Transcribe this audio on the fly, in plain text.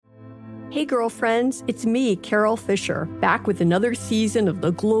Hey girlfriends, it's me, Carol Fisher, back with another season of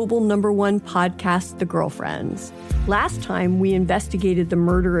the global #1 podcast, The Girlfriends. Last time, we investigated the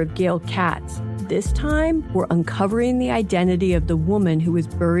murder of Gail Katz. This time, we're uncovering the identity of the woman who was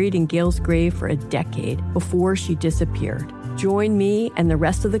buried in Gail's grave for a decade before she disappeared. Join me and the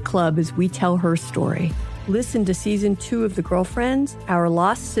rest of the club as we tell her story. Listen to Season 2 of The Girlfriends, Our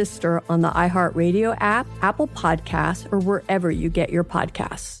Lost Sister on the iHeartRadio app, Apple Podcasts, or wherever you get your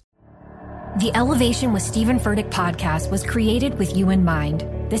podcasts. The Elevation with Stephen Furtick podcast was created with you in mind.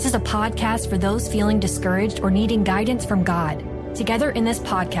 This is a podcast for those feeling discouraged or needing guidance from God. Together in this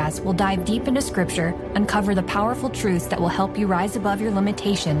podcast, we'll dive deep into scripture, uncover the powerful truths that will help you rise above your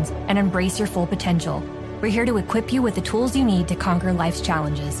limitations and embrace your full potential. We're here to equip you with the tools you need to conquer life's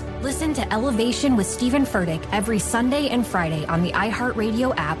challenges. Listen to Elevation with Stephen Furtick every Sunday and Friday on the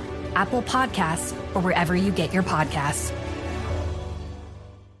iHeartRadio app, Apple Podcasts, or wherever you get your podcasts.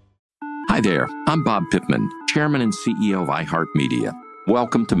 Hi there, I'm Bob Pittman, Chairman and CEO of iHeartMedia.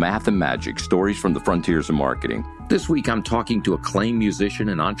 Welcome to Math and Magic, Stories from the Frontiers of Marketing. This week I'm talking to acclaimed musician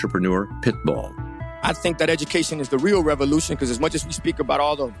and entrepreneur, Pitbull. I think that education is the real revolution, because as much as we speak about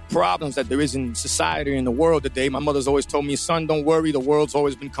all the problems that there is in society and the world today, my mother's always told me, son, don't worry, the world's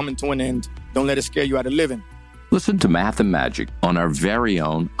always been coming to an end. Don't let it scare you out of living. Listen to Math and Magic on our very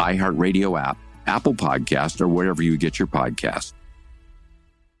own iHeartRadio app, Apple Podcast, or wherever you get your podcasts.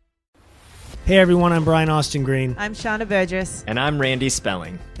 Hey everyone, I'm Brian Austin Green. I'm Shauna Burgess. And I'm Randy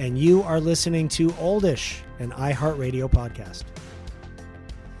Spelling. And you are listening to Oldish, an iHeartRadio podcast.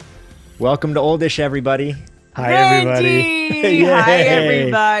 Welcome to Oldish, everybody. Hi, everybody. Hi,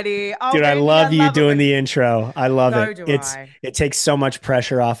 everybody. Oh, dude, I love you doing the intro. I love it. So do I. It takes so much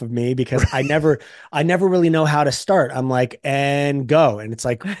pressure off of me because I never really know how to start. I'm like, and go. And it's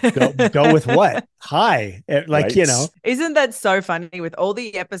like, go with what? Hi. Like, Right. Isn't that so funny? With all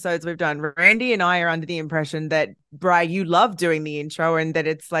the episodes we've done, Randy and I are under the impression that, Bri, you love doing the intro and that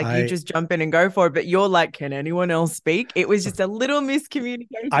it's like you just jump in and go for it. But you're like, can anyone else speak? It was just a little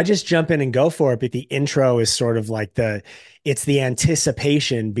miscommunication. I just jump in and go for it. But the intro is sort of like it's the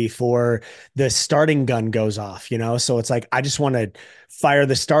anticipation before the starting gun goes off, So it's like, I just want to fire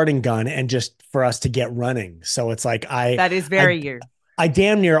the starting gun and just for us to get running. So it's like, that is very you. I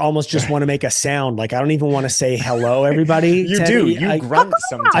damn near almost just want to make a sound. Like, I don't even want to say hello, everybody. You do. You grunt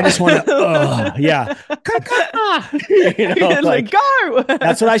sometimes. I just want to, yeah. Like, go.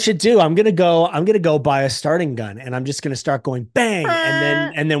 That's what I should do. I'm going to go buy a starting gun and I'm just going to start going bang.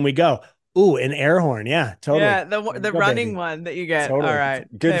 And then we go, ooh, an air horn. Yeah, totally. Yeah. The running one that you get. Totally. All right.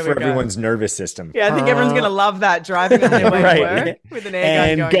 Good for everyone's nervous system. Yeah. I think everyone's going to love that driving on their way to work with an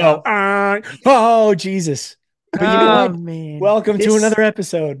air gun going off. Oh, Jesus. But you know what? Man. Welcome to another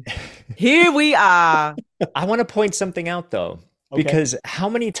episode. Here we are. I want to point something out, though, because how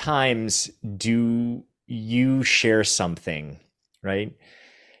many times do you share something, right?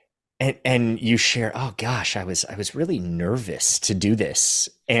 And you share, oh gosh, I was really nervous to do this.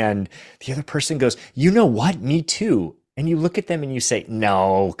 And the other person goes, you know what? Me too. And you look at them and you say,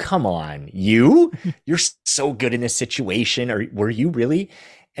 no, come on, you're so good in this situation. Or were you really?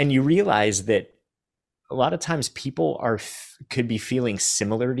 And you realize that a lot of times people could be feeling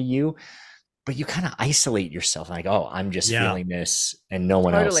similar to you, but you kind of isolate yourself like, oh, I'm just feeling this and no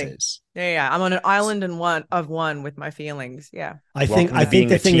one else is. Yeah. I'm on an island of one with my feelings. Yeah. I think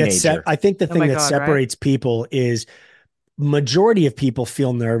the thing that separates people is majority of people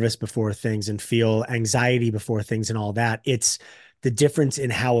feel nervous before things and feel anxiety before things and all that. It's the difference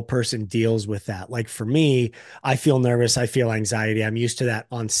in how a person deals with that. Like for me, I feel nervous. I feel anxiety. I'm used to that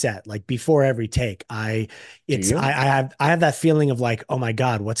on set. Like before every take, I have that feeling of like, oh my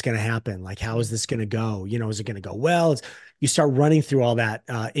God, what's going to happen? Like, how is this going to go? Is it going to go well? You start running through all that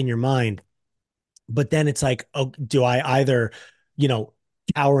in your mind. But then it's like, oh, do I either,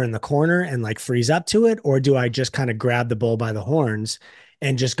 cower in the corner and like freeze up to it? Or do I just kind of grab the bull by the horns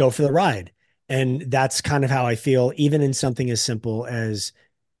and just go for the ride? And that's kind of how I feel, even in something as simple as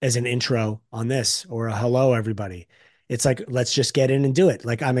an intro on this or a hello, everybody. It's like, let's just get in and do it.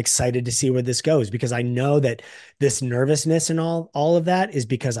 Like, I'm excited to see where this goes because I know that this nervousness and all of that is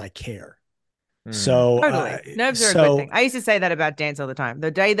because I care. So totally. Nerves are a good thing. I used to say that about dance all the time.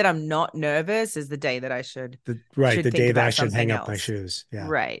 The day that I'm not nervous is the day that I should. The day that I should hang up my shoes. Yeah.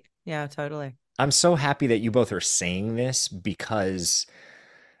 Right. Yeah, totally. I'm so happy that you both are saying this because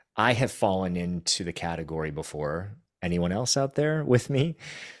I have fallen into the category before anyone else out there with me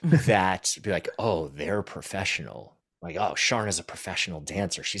that be like, oh, they're professional. like, oh, Sharna's a professional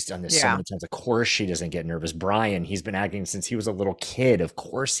dancer. She's done this so many times. Of course she doesn't get nervous. Brian, he's been acting since he was a little kid. Of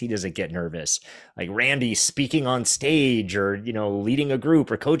course he doesn't get nervous. Like Randy speaking on stage or, leading a group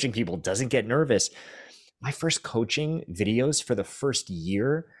or coaching people doesn't get nervous. My first coaching videos for the first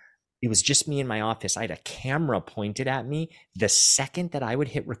year, it was just me in my office. I had a camera pointed at me. The second that I would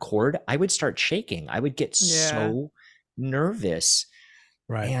hit record, I would start shaking. I would get so nervous.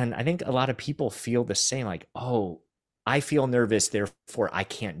 Right. And I think a lot of people feel the same, like, oh, I feel nervous, therefore I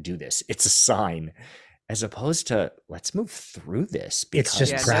can't do this. It's a sign, as opposed to let's move through this. It's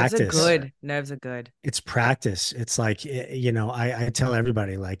just practice. Nerves are good. It's practice. It's like, I tell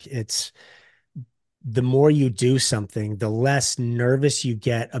everybody, like, it's the more you do something, the less nervous you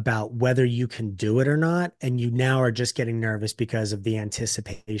get about whether you can do it or not. And you now are just getting nervous because of the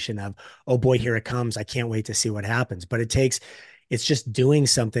anticipation of, oh boy, here it comes. I can't wait to see what happens. But it's just doing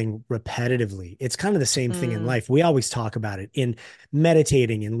something repetitively. It's kind of the same thing in life. We always talk about it in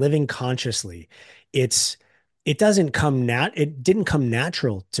meditating and living consciously. It didn't come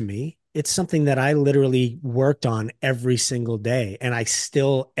natural to me. It's something that I literally worked on every single day. And I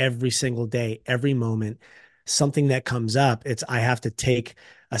still, every single day, every moment, something that comes up, I have to take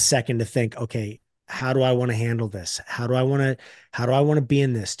a second to think, okay, how do I want to handle this? How do I want to be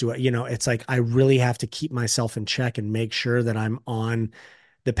in this? It's like, I really have to keep myself in check and make sure that I'm on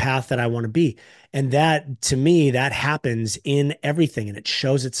the path that I want to be. And that, to me, that happens in everything. And it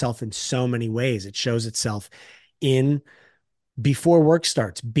shows itself in so many ways. It shows itself in before work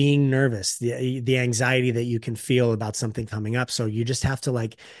starts, being nervous, the anxiety that you can feel about something coming up. So you just have to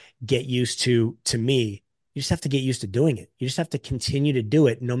get used to me, you just have to get used to doing it. You just have to continue to do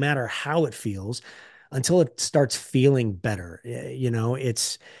it no matter how it feels until it starts feeling better.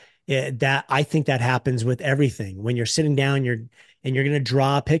 That I think that happens with everything. When you're sitting down, you're going to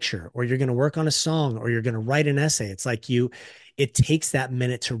draw a picture, or you're going to work on a song, or you're going to write an essay. It's like it takes that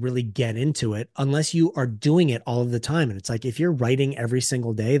minute to really get into it, unless you are doing it all of the time. And it's like, if you're writing every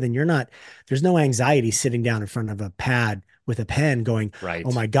single day, then there's no anxiety sitting down in front of a pad with a pen going, right,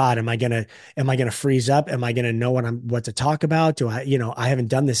 oh my God, am I going to freeze up? Am I going to know what to talk about? I haven't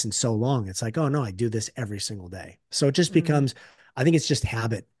done this in so long. It's like, oh no, I do this every single day. So it just becomes, I think it's just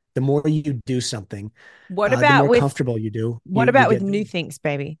habit. The more you do something, the more comfortable you do. What about with new things,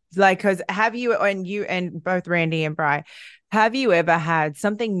 baby? Like, because have you and both Randy and Bri, have you ever had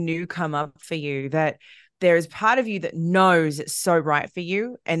something new come up for you that there's part of you that knows it's so right for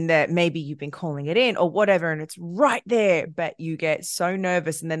you, and that maybe you've been calling it in or whatever, and it's right there, but you get so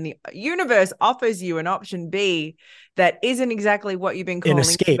nervous, and then the universe offers you an option B that isn't exactly what you've been calling, an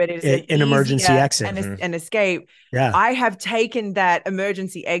escape, but it's an emergency exit, an escape. Yeah, I have taken that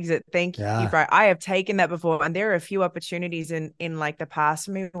emergency exit. Thank you, Bri. I have taken that before, and there are a few opportunities in like the past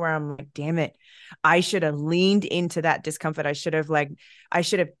for me where I'm like, damn it, I should have leaned into that discomfort. I should have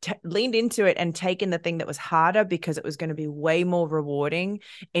leaned into it and taken the thing that was harder, because it was going to be way more rewarding,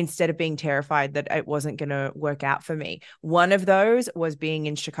 instead of being terrified that it wasn't going to work out for me. One of those was being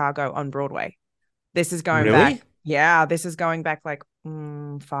in Chicago on Broadway. This is going back. Yeah, this is going back like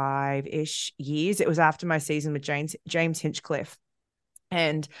 5-ish years. It was after my season with James Hinchcliffe.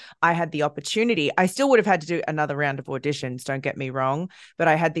 And I had the opportunity. I still would have had to do another round of auditions, don't get me wrong, but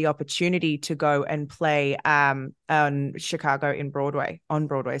I had the opportunity to go and play on Chicago on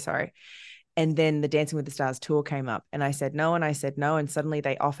Broadway, sorry. And then the Dancing with the Stars tour came up, and I said no, and I said no, and suddenly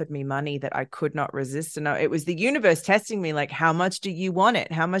they offered me money that I could not resist. And it was the universe testing me, like, how much do you want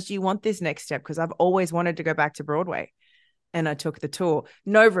it? How much do you want this next step? Because I've always wanted to go back to Broadway. And I took the tour.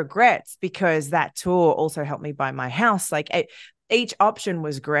 No regrets, because that tour also helped me buy my house. Like, each option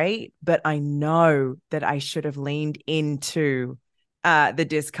was great, but I know that I should have leaned into the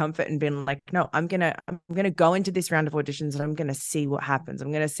discomfort and been like, no, I'm gonna go into this round of auditions, and I'm gonna see what happens.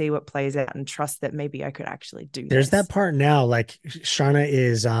 I'm gonna see what plays out, and trust that maybe I could actually do There's that part now, like Sharna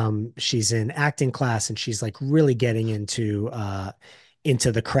is she's in acting class, and she's like really getting into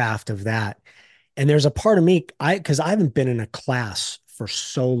the craft of that. And there's a part of me, because I haven't been in a class for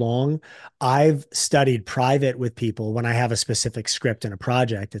so long. I've studied private with people when I have a specific script in a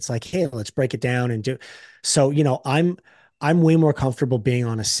project. It's like, hey, let's break it down and do. So, I'm way more comfortable being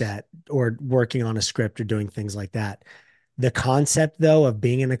on a set or working on a script or doing things like that. The concept, though, of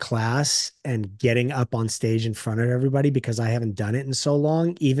being in a class and getting up on stage in front of everybody, because I haven't done it in so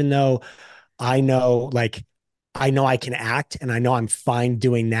long, even though I know I can act and I know I'm fine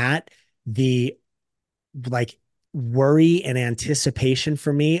doing that, the worry and anticipation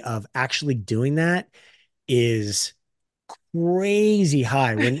for me of actually doing that is crazy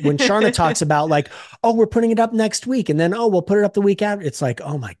high. When Sharna talks about like, oh, we're putting it up next week, and then, oh, we'll put it up the week after. It's like,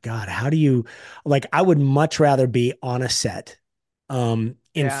 oh my God, how do you, like, I would much rather be on a set,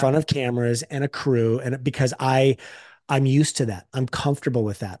 in front of cameras and a crew. And because I'm used to that. I'm comfortable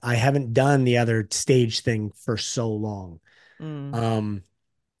with that. I haven't done the other stage thing for so long.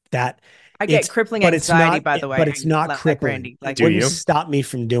 That I get crippling anxiety, by the way. But it's not like crippling. Randy, like, it wouldn't stop me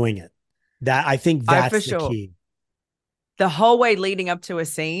from doing it. That I think that's the key. The whole way leading up to a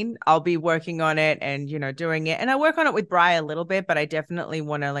scene, I'll be working on it and, you know, doing it. And I work on it with Bri a little bit, but I definitely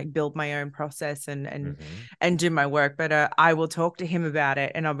want to like build my own process and do my work. But I will talk to him about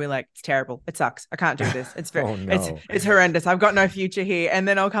it and I'll be like, it's terrible. It sucks. I can't do this. It's very, it's horrendous. I've got no future here. And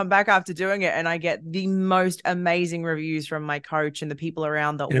then I'll come back after doing it and I get the most amazing reviews from my coach and the people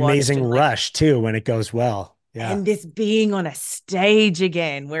around that watch. An amazing rush too when it goes well. Yeah. And this being on a stage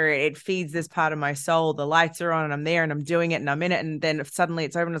again, where it feeds this part of my soul, the lights are on and I'm there and I'm doing it and I'm in it. And then suddenly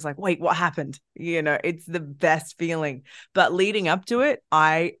it's over and it's like, wait, what happened? You know, it's the best feeling. But leading up to it,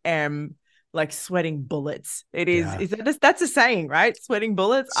 I am like sweating bullets. It is, that's a saying, right? Sweating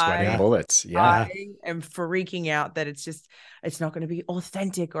bullets. Sweating bullets. Yeah. I am freaking out that it's not going to be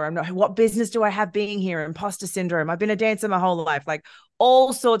authentic, or I'm not, what business do I have being here? Imposter syndrome. I've been a dancer my whole life. Like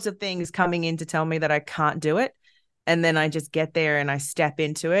all sorts of things coming in to tell me that I can't do it. And then I just get there and I step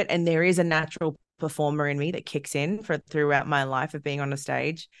into it. And there is a natural performer in me that kicks in throughout my life of being on a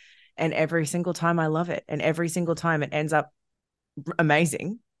stage. And every single time I love it. And every single time it ends up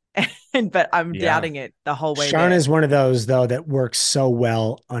amazing. But I'm doubting it the whole way. Sharna is one of those though that works so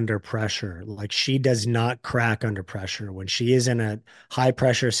well under pressure. Like she does not crack under pressure. When she is in a high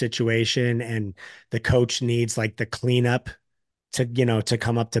pressure situation and the coach needs like the cleanup to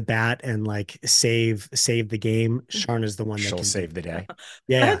come up to bat and like save the game, Sharna's the one that she'll save the day.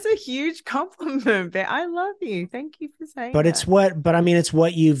 Yeah, that's a huge compliment. I love you. Thank you for saying. But it's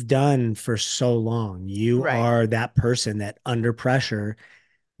what you've done for so long. You are that person that under pressure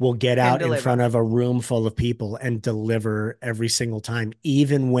will get out in front of a room full of people and deliver every single time,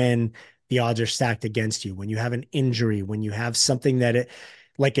 even when the odds are stacked against you, when you have an injury, when you have something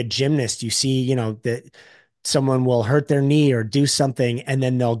like a gymnast, you see, that someone will hurt their knee or do something, and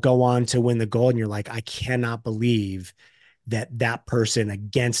then they'll go on to win the gold. And you're like, I cannot believe that person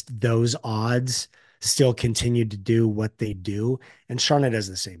against those odds still continued to do what they do. And Sharna does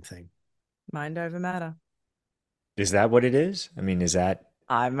the same thing. Mind over matter. Is that what it is? I mean, is that,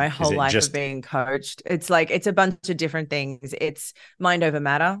 my whole life of being coached, it's like it's a bunch of different things. It's mind over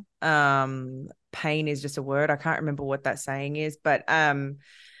matter. Pain is just a word. I can't remember what that saying is, but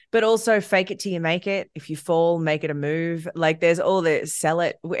also fake it till you make it. If you fall, make it a move. Like there's all the sell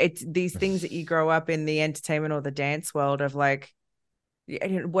it. It's these things that you grow up in the entertainment or the dance world of like,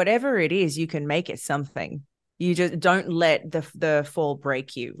 whatever it is, you can make it something. You just don't let the fall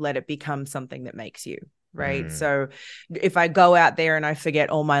break you. Let it become something that makes you. Right. So if I go out there and I forget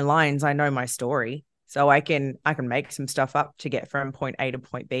all my lines, I know my story. So I can make some stuff up to get from point A to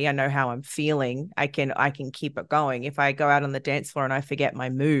point B. I know how I'm feeling. I can keep it going. If I go out on the dance floor and I forget my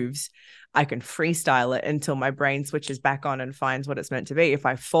moves, I can freestyle it until my brain switches back on and finds what it's meant to be. If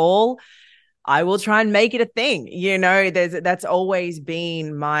I fall, I will try and make it a thing. That's always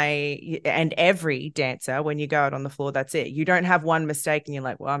been and every dancer, when you go out on the floor, that's it. You don't have one mistake and you're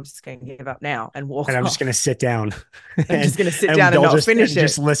like, well, I'm just going to give up now and walk and I'm just going to sit down. I'm just going to sit down and not finish it.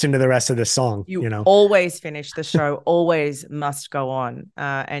 Just listen to the rest of the song. You always finish the show, always must go on.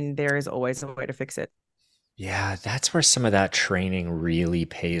 And there is always a way to fix it. Yeah, that's where some of that training really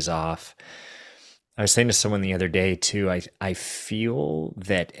pays off. I was saying to someone the other day too, I feel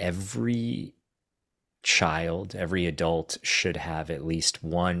that every child, every adult should have at least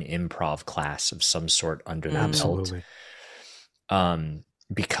one improv class of some sort under their belt.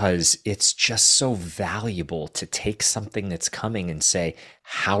 Because it's just so valuable to take something that's coming and say,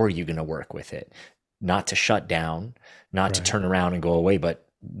 how are you going to work with it? Not to shut down, not to turn around and go away, but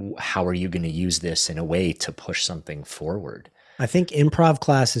how are you going to use this in a way to push something forward? I think improv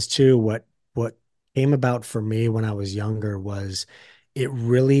classes too, what came about for me when I was younger was it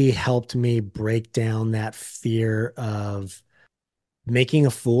really helped me break down that fear of making a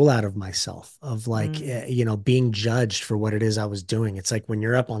fool out of myself, of like, being judged for what it is I was doing. It's like when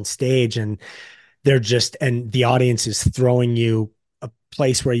you're up on stage and and the audience is throwing you a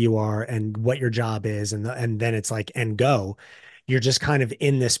place where you are and what your job is. And then it's like, and go. You're just kind of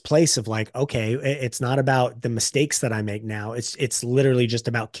in this place of like, okay, it's not about the mistakes that I make now. It's literally just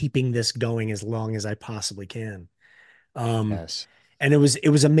about keeping this going as long as I possibly can. Yes. And it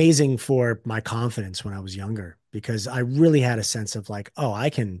was amazing for my confidence when I was younger, because I really had a sense of like, oh, I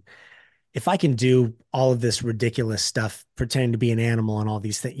can if I can do all of this ridiculous stuff, pretending to be an animal and all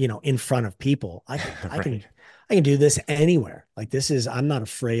these things, you know, in front of people, I can do this anywhere. Like I'm not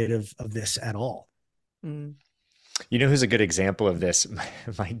afraid of this at all. Mm. You know who's a good example of this?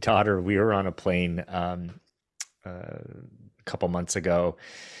 My daughter, we were on a plane a couple months ago,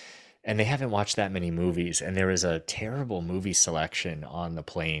 and they haven't watched that many movies, and there was a terrible movie selection on the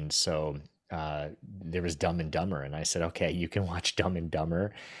plane. So there was Dumb and Dumber, and I said, okay, you can watch Dumb and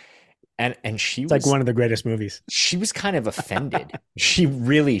Dumber. And she was like one of the greatest movies. She was kind of offended. she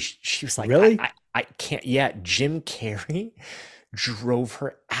was like, really? I can't. Yeah. Jim Carrey drove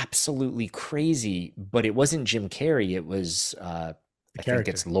her absolutely crazy, but it wasn't Jim Carrey. It was, I think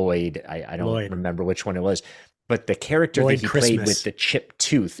it's Lloyd. I don't remember which one it was, but the character Lloyd that he Christmas. Played with the chipped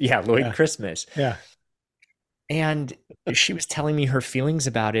tooth. Yeah. Lloyd Christmas. Yeah. And she was telling me her feelings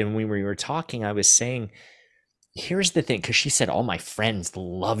about it. And when we were talking, I was saying, here's the thing, because she said, all my friends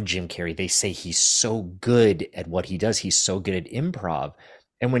love Jim Carrey. They say he's so good at what he does. He's so good at improv.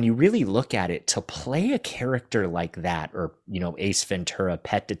 And when you really look at it, to play a character like that, or, you know, Ace Ventura,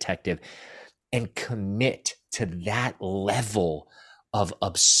 Pet Detective, and commit to that level of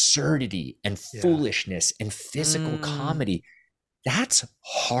absurdity and foolishness and physical comedy, that's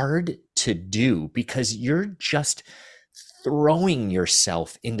hard to do, because you're just throwing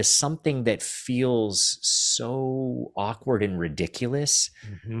yourself into something that feels so awkward and ridiculous,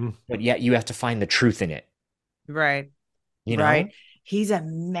 but yet you have to find the truth in it. Right. You know? Right. He's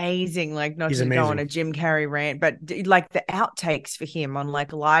amazing. Like, not to go on a Jim Carrey rant, but like the outtakes for him on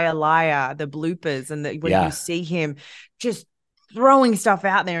like Liar Liar, the bloopers, and when you see him just throwing stuff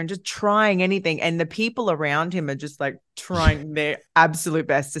out there and just trying anything, and the people around him are just like trying their absolute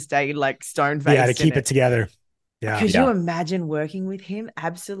best to stay like stone-faced. Yeah, to keep it together. Yeah. Could you imagine working with him?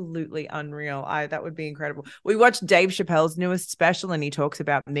 Absolutely unreal. That would be incredible. We watched Dave Chappelle's newest special, and he talks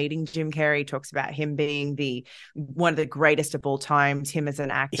about meeting Jim Carrey. He talks about him being one of the greatest of all times, him as an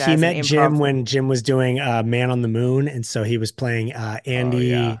actor. He met Jim when Jim was doing Man on the Moon. And so he was playing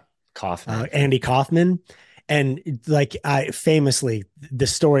Andy Kaufman. And like famously, the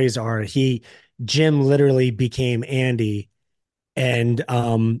stories are Jim literally became Andy and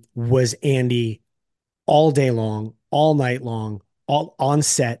was Andy all day long, all night long, all on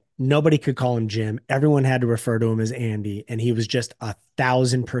set. Nobody could call him Jim. Everyone had to refer to him as Andy. And he was just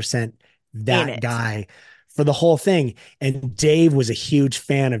 1,000% that guy for the whole thing. And Dave was a huge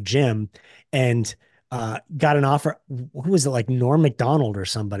fan of Jim and got an offer. Who was it? Like Norm Macdonald or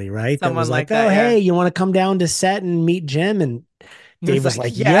somebody, right? Someone that was like that, hey, you want to come down to set and meet Jim? And Dave was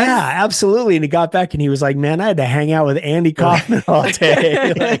like, yes. Yeah, absolutely. And he got back and he was like, man, I had to hang out with Andy Kaufman all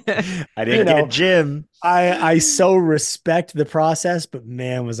day. Like, I didn't get Jim. I so respect the process, but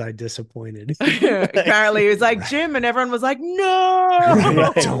man, was I disappointed. Apparently he was like, Jim, and everyone was like,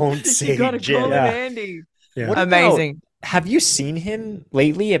 no, don't say you gotta Jim. Call him Andy. Yeah. Amazing. Have you seen him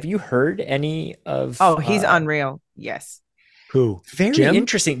lately? Have you heard any of? Oh, he's unreal. Yes. Who? Very Jim?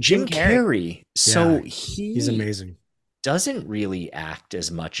 Interesting. Jim Carrey. So he's amazing. Doesn't really act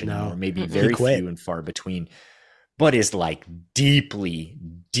as much anymore, No. maybe very few and far between, but is like deeply,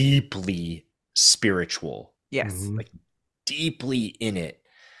 deeply spiritual. Yes. Like deeply in it.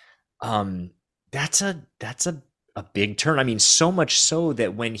 That's a big turn. I mean, so much so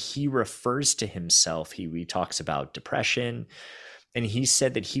that when he refers to himself, he talks about depression, and he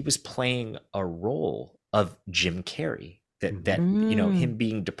said that he was playing a role of Jim Carrey. That you know, him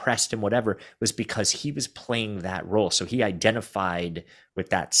being depressed and whatever was because he was playing that role. So he identified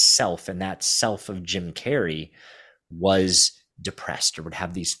with that self, and that self of Jim Carrey was depressed or would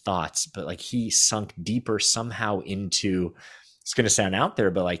have these thoughts, but like he sunk deeper somehow into, it's going to sound out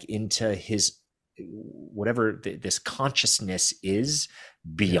there, but like into his, whatever this consciousness is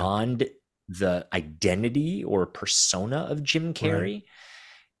beyond the identity or persona of Jim Carrey. Right.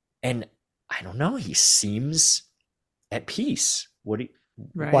 And I don't know, he seems at peace. Well,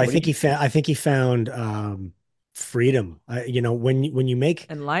 I think he found freedom. You know, when you make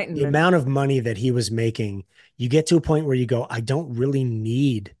enlightenment, the amount of money that he was making, you get to a point where you go, I don't really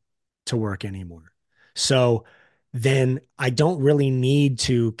need to work anymore. So then I don't really need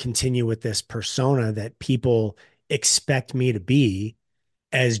to continue with this persona that people expect me to be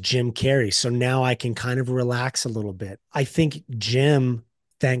as Jim Carrey. So now I can kind of relax a little bit. I think Jim,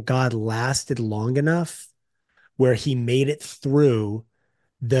 thank God, lasted long enough where he made it through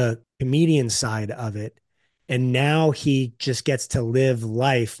the comedian side of it. And now he just gets to live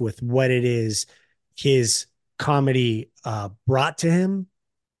life with what it is his comedy brought to him.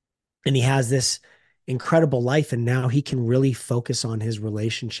 And he has this incredible life. And now he can really focus on his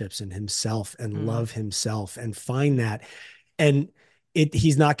relationships and himself and love himself and find that. And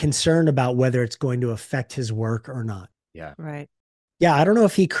he's not concerned about whether it's going to affect his work or not. Yeah. Right. Yeah. I don't know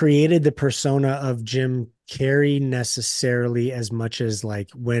if he created the persona of Jim Carrey necessarily as much as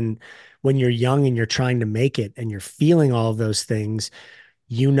like when you're young and you're trying to make it and you're feeling all of those things,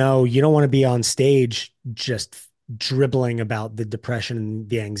 you don't want to be on stage just dribbling about the depression and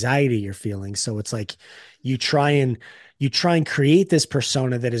the anxiety you're feeling. So it's like you try and create this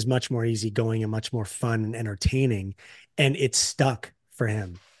persona that is much more easygoing and much more fun and entertaining, and it's stuck for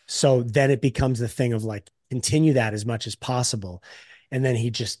him. So then it becomes the thing of like, continue that as much as possible. And then he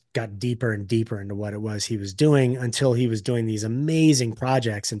just got deeper and deeper into what it was he was doing until he was doing these amazing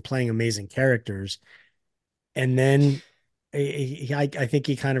projects and playing amazing characters. And then I think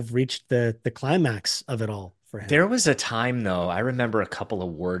he kind of reached the climax of it all for him. There was a time, though, I remember a couple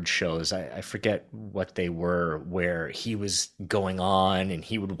of word shows, I forget what they were, where he was going on and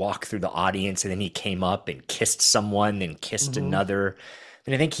he would walk through the audience and then he came up and kissed someone, then kissed another.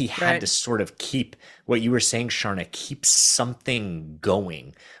 And I think he had to sort of keep what you were saying, Sharna, keep something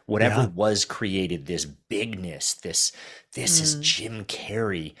going. Whatever was created, this bigness, this is Jim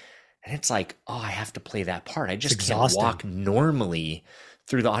Carrey. And it's like, oh, I have to play that part. I just can't walk normally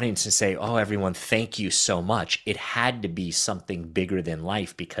through the audience and say, oh, everyone, thank you so much. It had to be something bigger than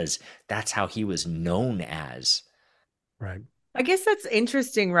life because that's how he was known as. Right. I guess that's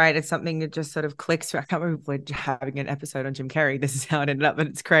interesting, right? It's something that just sort of clicks through. I can't remember if we're having an episode on Jim Carrey. This is how it ended up, but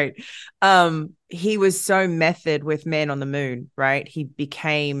it's great. He was so method with Man on the Moon, right? He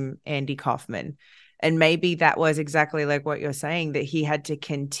became Andy Kaufman. And maybe that was exactly like what you're saying, that he had to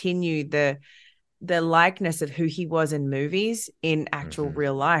continue the likeness of who he was in movies in actual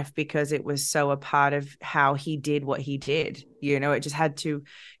real life, because it was so a part of how he did what he did. It just had to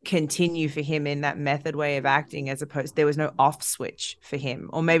continue for him in that method way of acting, as opposed, there was no off switch for him,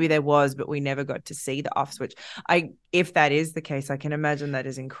 or maybe there was, but we never got to see the off switch. If that is the case, I can imagine that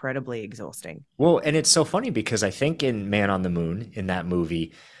is incredibly exhausting. Well, and it's so funny because I think in Man on the Moon, in that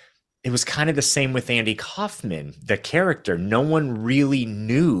movie, it was kind of the same with Andy Kaufman, the character. No one really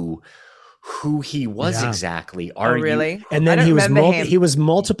knew who he was exactly. Really? And then he was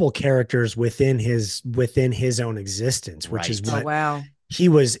multiple characters within his own existence, which is what he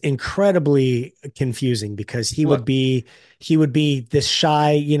was incredibly confusing, because he would be this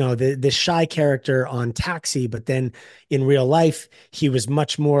shy, this shy character on Taxi, but then in real life he was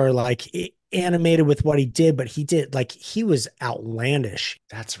much more like animated with what he did, but he was outlandish.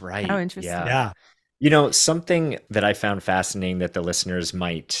 That's right. How interesting. Yeah. Something that I found fascinating that the listeners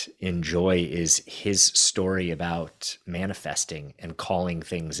might enjoy is his story about manifesting and calling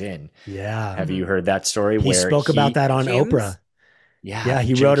things in. Yeah. Have you heard that story? He spoke about that on Oprah. Yeah. Yeah.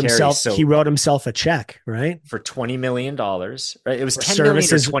 He wrote himself a check, right? For $20 million. Right? It was $10 million or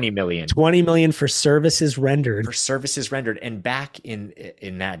 $20 million. $20 million for services rendered. And back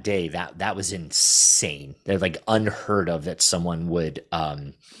in that day, that was insane. They're like unheard of that someone would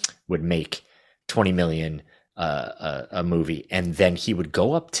make $20 million a movie. And then he would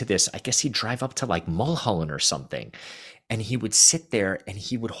go up to this, I guess he'd drive up to like Mulholland or something, and he would sit there and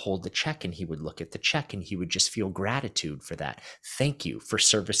he would hold the check and he would look at the check and he would just feel gratitude for that. Thank you for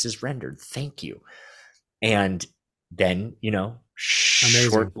services rendered. Thank you. And then,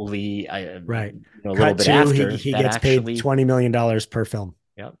 shortly, a little bit after, he gets paid $20 million per film.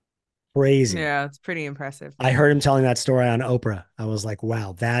 Yep. Crazy. Yeah, it's pretty impressive. I heard him telling that story on Oprah. I was like,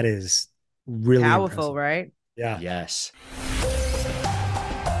 wow, that is really powerful, impressive. Right? Yeah. Yes.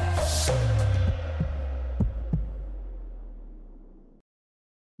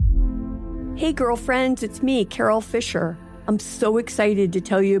 Hey girlfriends, it's me, Carol Fisher. I'm so excited to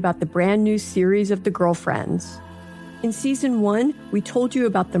tell you about the brand new series of The Girlfriends. In season 1, we told you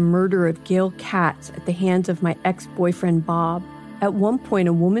about the murder of Gail Katz at the hands of my ex-boyfriend Bob. At one point,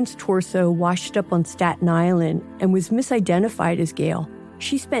 a woman's torso washed up on Staten Island and was misidentified as Gail.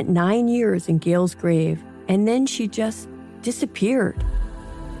 She spent 9 years in Gail's grave, and then she just disappeared.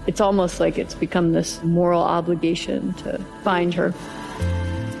 It's almost like it's become this moral obligation to find her.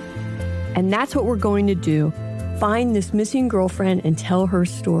 And that's what we're going to do. Find this missing girlfriend and tell her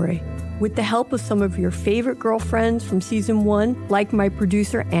story. With the help of some of your favorite girlfriends from season 1, like my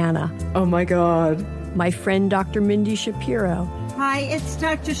producer, Anna. Oh my God. My friend, Dr. Mindy Shapiro. Hi, it's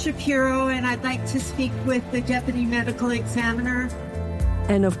Dr. Shapiro, and I'd like to speak with the deputy medical examiner.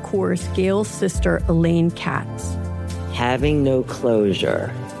 And of course, Gail's sister, Elaine Katz. Having no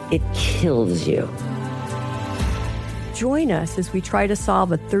closure, it kills you. Join us as we try to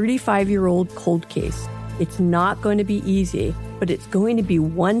solve a 35-year-old cold case. It's not going to be easy, but it's going to be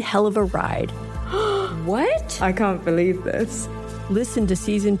one hell of a ride. What? I can't believe this. Listen to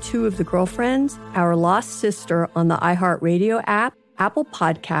season 2 of The Girlfriends, Our Lost Sister on the iHeartRadio app, Apple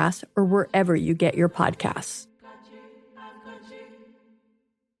Podcasts, or wherever you get your podcasts.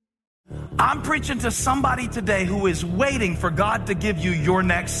 I'm preaching to somebody today who is waiting for God to give you your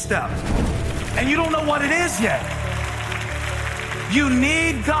next step. And you don't know what it is yet. You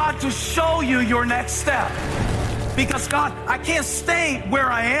need God to show you your next step. Because God, I can't stay where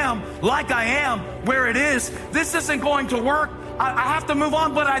I am, like I am, where it is. This isn't going to work. I have to move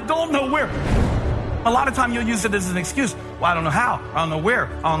on, but I don't know where. A lot of time you'll use it as an excuse. Well, I don't know how. I don't know where.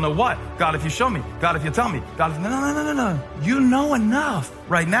 I don't know what. God, if you show me. God, if you tell me. God, if... No. You know enough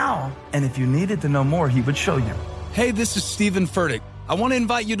right now. And if you needed to know more, he would show you. Hey, this is Stephen Furtick. I want to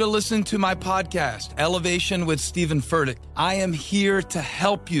invite you to listen to my podcast, Elevation with Stephen Furtick. I am here to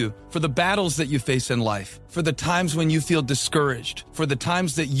help you for the battles that you face in life, for the times when you feel discouraged, for the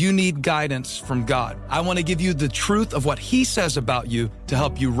times that you need guidance from God. I want to give you the truth of what he says about you to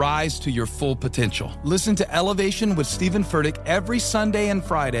help you rise to your full potential. Listen to Elevation with Stephen Furtick every Sunday and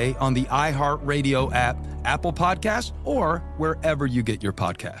Friday on the iHeartRadio app, Apple Podcasts, or wherever you get your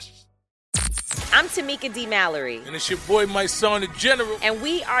podcasts. I'm Tamika D. Mallory. And it's your boy, my son, the General. And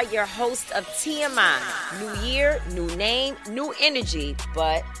we are your hosts of TMI. New year, new name, new energy,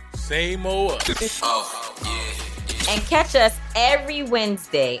 but... same old us. Oh, yeah. And catch us every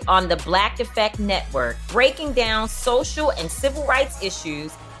Wednesday on the Black Effect Network, breaking down social and civil rights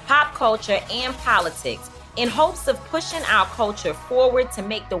issues, pop culture, and politics, in hopes of pushing our culture forward to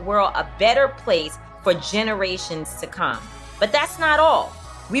make the world a better place for generations to come. But that's not all.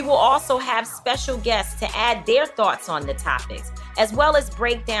 We will also have special guests to add their thoughts on the topics, as well as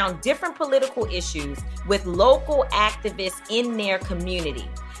break down different political issues with local activists in their community.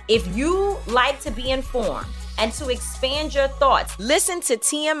 If you like to be informed and to expand your thoughts, listen to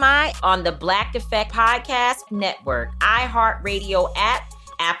TMI on the Black Effect Podcast Network, iHeartRadio app,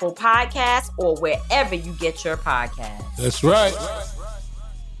 Apple Podcasts, or wherever you get your podcasts. That's right.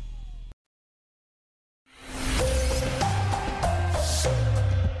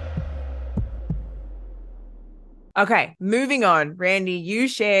 Okay, moving on. Randy, you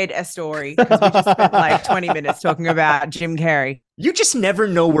shared a story because we just spent like 20 minutes talking about Jim Carrey. You just never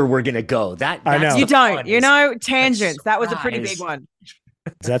know where we're going to go. I know. You don't. You know, tangents. That was a pretty big one.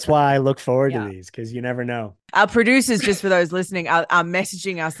 That's why I look forward to these, because you never know. Our producers, just for those listening, are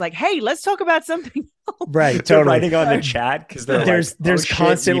messaging us like, hey, let's talk about something else. Right, totally. They're writing on the chat because there's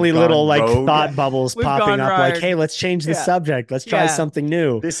constantly little like thought bubbles popping up like, hey, let's change the subject. Let's try something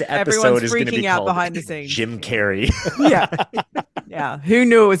new. This episode is going to be out called behind the scenes. Jim Carrey. Yeah. Who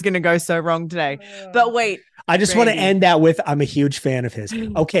knew it was going to go so wrong today? But wait. I just want to end that with, I'm a huge fan of his.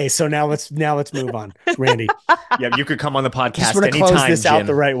 Okay, so now let's move on, Randy. Yeah, you could come on the podcast just want to anytime, close this Jim. out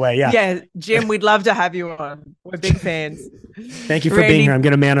the right way. Yeah, Jim, we'd love to have you on. We're big fans. Thank you for being here. I'm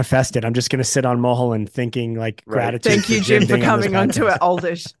going to manifest it. I'm just going to sit on Mulholland thinking like gratitude. Thank you, Jim, for coming onto it,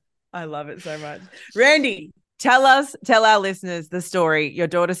 oldish. I love it so much. Randy, tell our listeners the story. Your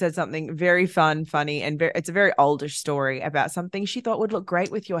daughter said something very fun, funny, and it's a very oldish story about something she thought would look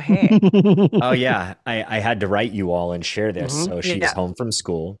great with your hair. Oh, yeah. I had to write you all and share this. Mm-hmm. So she's home from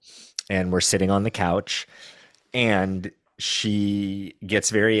school and we're sitting on the couch and she gets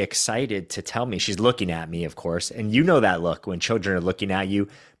very excited to tell me. She's looking at me, of course. And you know that look when children are looking at you,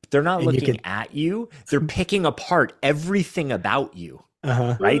 but they're not looking at you. They're picking apart everything about you.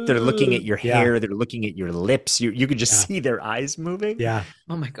 Right? They're looking at your hair. They're looking at your lips. You could just see their eyes moving. Yeah.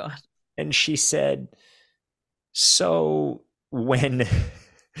 Oh my God. And she said, so when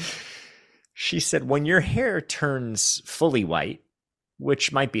your hair turns fully white,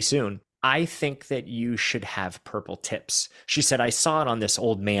 which might be soon, I think that you should have purple tips. She said, I saw it on this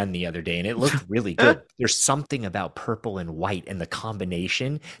old man the other day and it looked really good. There's something about purple and white and the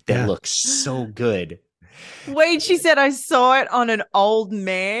combination that looks so good. Wait, she said, I saw it on an old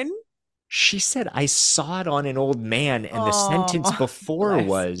man? She said, I saw it on an old man. And the sentence before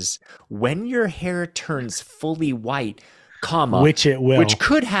was, when your hair turns fully white, comma, which it will, which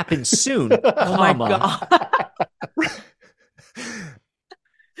could happen soon, my God.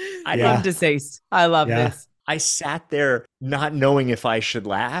 I'm deceased. I love this. I sat there not knowing if I should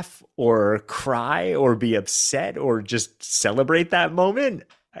laugh or cry or be upset or just celebrate that moment.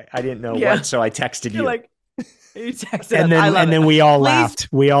 I didn't know what, so I texted you. You texted and then we all laughed.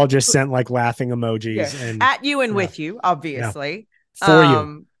 We all just sent like laughing emojis and at you and with you, obviously. For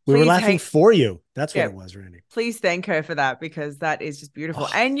you. We were laughing for you. That's what it was, Randy. Please thank her for that because that is just beautiful.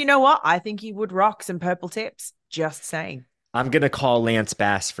 And you know what? I think you would rock some purple tips. Just saying. I'm going to call Lance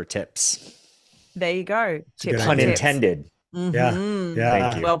Bass for tips. There you go. Tips. Pun intended. Mm-hmm. Yeah.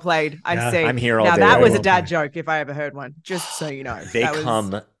 Thank you. Well played. I see. I'm here all now, day. That was a dad joke if I ever heard one. Just so you know. They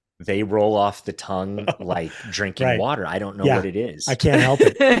come they roll off the tongue like drinking water. I don't know what it is. I can't help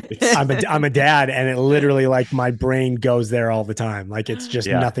it. I'm a dad, and it literally, like, my brain goes there all the time. Like, it's just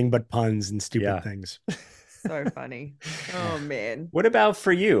nothing but puns and stupid things. So funny. Oh man. What about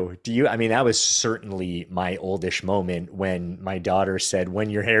for you? I mean, that was certainly my oldish moment when my daughter said,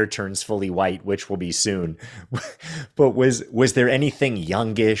 when your hair turns fully white, which will be soon. But was there anything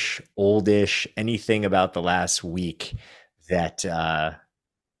youngish, oldish, anything about the last week that that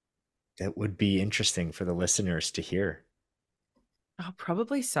would be interesting for the listeners to hear? Oh,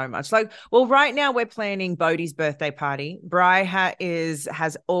 probably so much. Like, well, right now we're planning Bodhi's birthday party. Bri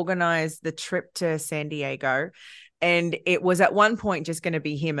has organized the trip to San Diego, and it was at one point just going to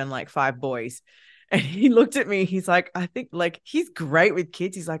be him and like 5 boys. And he looked at me. He's like, I think, like, he's great with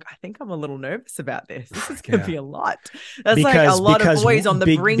kids. He's like, I think I'm a little nervous about this. This is going to be a lot. That's like a lot of boys on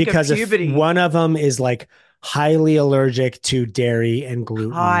the brink of puberty. One of them is like highly allergic to dairy and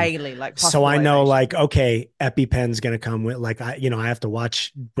gluten. So I know, like, okay, EpiPen's going to come with, like, I have to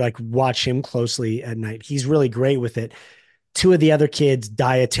watch him closely at night. He's really great with it. 2 of the other kids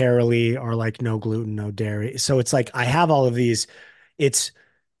dietarily are like no gluten, no dairy. So it's like, I have all of these. It's,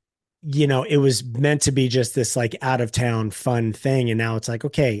 it was meant to be just this like out of town fun thing. And now it's like,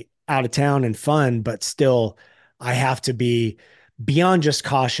 okay, out of town and fun, but still I have to be beyond just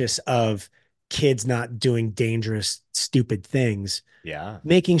cautious of kids not doing dangerous, stupid things. Yeah.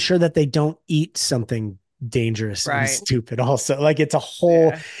 Making sure that they don't eat something dangerous and stupid also. Like, it's a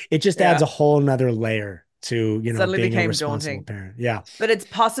whole, it just adds a whole nother layer to, suddenly being became a responsible daunting parent. Yeah. But it's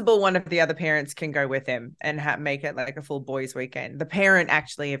possible one of the other parents can go with him and make it like a full boys weekend. The parent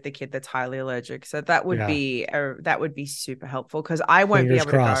actually of the kid that's highly allergic. So that would be super helpful, because I won't be able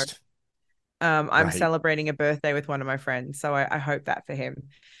to go. I'm celebrating a birthday with one of my friends. So I hope that for him.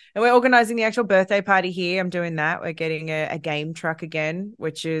 And we're organizing the actual birthday party here. I'm doing that. We're getting a game truck again,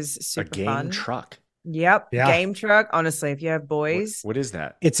 which is super fun. A game truck? Yep. Yeah. Game truck. Honestly, if you have boys. What is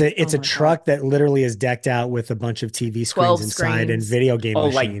that? It's a truck that literally is decked out with a bunch of TV screens inside and video game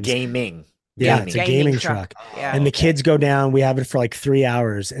machines. Like gaming. Yeah, it's a gaming truck. Yeah. And the kids go down. We have it for like 3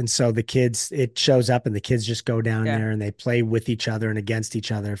 hours. And so it shows up and the kids just go down there and they play with each other and against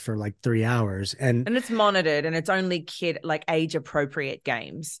each other for like 3 hours. And it's monitored, and it's only age appropriate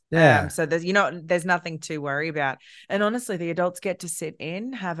games. Yeah. So there's nothing to worry about. And honestly, the adults get to sit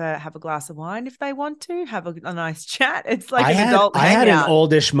in, have a glass of wine if they want to, have a nice chat. It's like adult hangout. I had an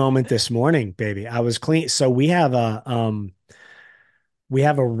oldish moment this morning, baby. I was clean. So we have a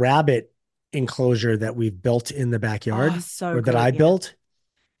rabbit enclosure that we've built in the backyard that I built.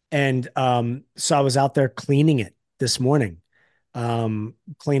 And so I was out there cleaning it this morning,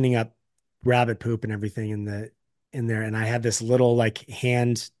 cleaning up rabbit poop and everything in there. And I had this little like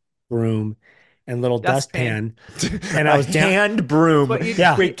hand broom and little dustpan. And I was hand broom.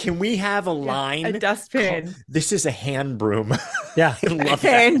 Yeah. Wait, can we have a line? A dustpan. This is a hand broom. Yeah. I love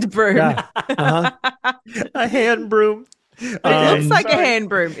hand broom. Yeah. Uh-huh. A hand broom. It looks like a hand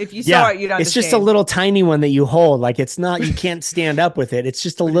broom. If you saw it, you'd understand. It's just a little tiny one that you hold. Like, it's not, you can't stand up with it. It's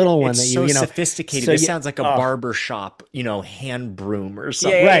just a little one that you know. Sophisticated. It sounds like a barber shop, hand broom or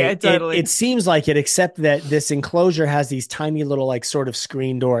something. Right. Yeah, totally. It seems like it, except that this enclosure has these tiny little like sort of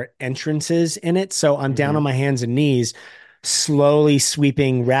screen door entrances in it. So I'm down on my hands and knees, slowly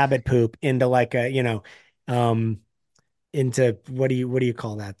sweeping rabbit poop into like a, into what do you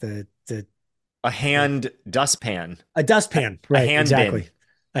call that? A hand dustpan. A dustpan, right? A hand exactly. bin.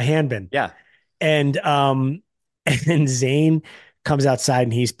 A hand bin. Yeah. And Zane comes outside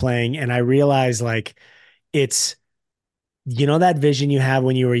and he's playing, and I realize like it's, that vision you have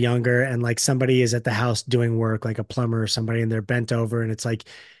when you were younger and like somebody is at the house doing work, like a plumber or somebody, and they're bent over and it's like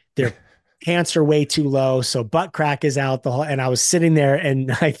their pants are way too low, so butt crack is out and I was sitting there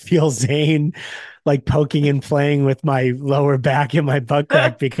and I feel Zane like poking and playing with my lower back and my butt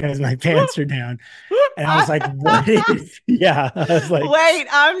crack because my pants are down. And I was like, what is, I was like, wait,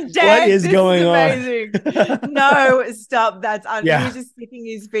 I'm dead. What is going on? No, stop. That's he was just sticking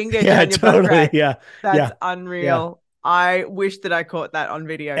his finger down your butt crack. Yeah. That's unreal. Yeah. I wish that I caught that on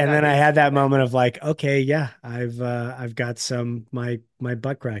video. And then I had that moment of like, okay, I've got my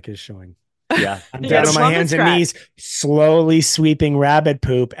butt crack is showing. Yeah. I'm down on my hands and knees, slowly sweeping rabbit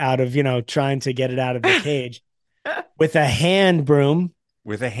poop out of, trying to get it out of the cage with a hand broom.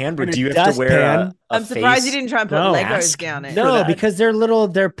 With a hand broom. Do you have to wear I'm surprised you didn't try and put Legos down it. No, because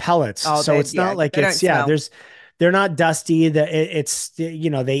they're pellets. Oh, so it's not like it's, they're not dusty. It's, they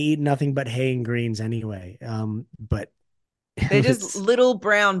eat nothing but hay and greens anyway. But They're just little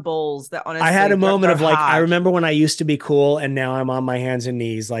brown balls that honestly. I had a moment of like, hard. I remember when I used to be cool and now I'm on my hands and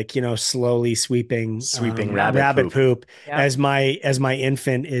knees, like, slowly sweeping rabbit poop as my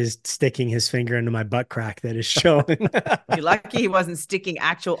infant is sticking his finger into my butt crack that is showing. You're lucky he wasn't sticking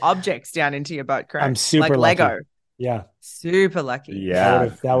actual objects down into your butt crack. I'm super like lucky. Lego. Yeah. Super lucky. Yeah.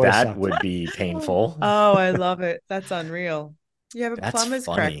 That would be painful. Oh, I love it. That's unreal. You have a plumber's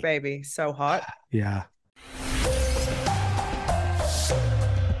crack, baby. So hot. Yeah.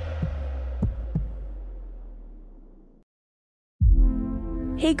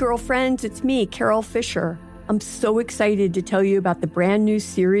 Hey girlfriends, it's me, Carol Fisher. I'm so excited to tell you about the brand new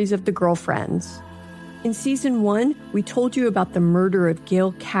series of The Girlfriends. In season 1, we told you about the murder of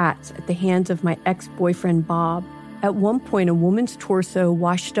Gail Katz at the hands of my ex-boyfriend Bob. At one point, a woman's torso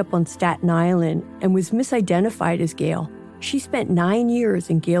washed up on Staten Island and was misidentified as Gail. She spent 9 years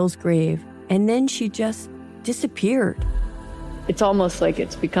in Gail's grave, and then she just disappeared. It's almost like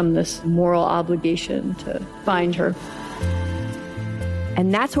it's become this moral obligation to find her.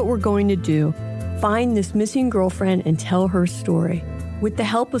 And that's what we're going to do. Find this missing girlfriend and tell her story. With the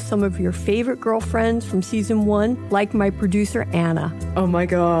help of some of your favorite girlfriends from season 1, like my producer, Anna. Oh my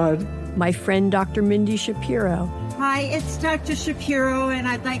God. My friend, Dr. Mindy Shapiro. Hi, it's Dr. Shapiro, and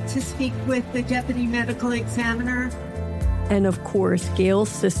I'd like to speak with the deputy medical examiner. And of course, Gail's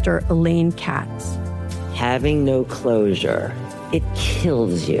sister, Elaine Katz. Having no closure, it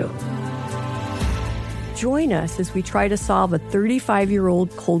kills you. Join us as we try to solve a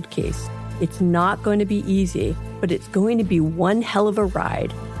 35-year-old cold case. It's not going to be easy, but it's going to be one hell of a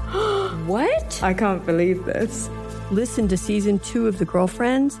ride. What? I can't believe this. Listen to season 2 of The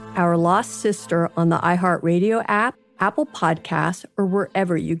Girlfriends, Our Lost Sister on the iHeartRadio app, Apple Podcasts, or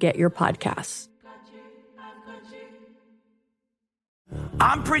wherever you get your podcasts.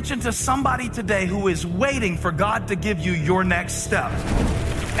 I'm preaching to somebody today who is waiting for God to give you your next step.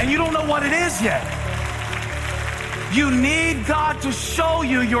 And you don't know what it is yet. You need God to show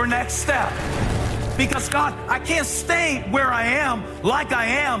you your next step. Because God, I can't stay where I am, like I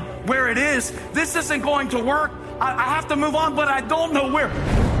am, where it is. This isn't going to work. I have to move on, but I don't know where.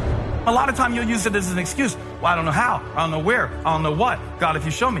 A lot of time you'll use it as an excuse. Well, I don't know how. I don't know where. I don't know what. God, if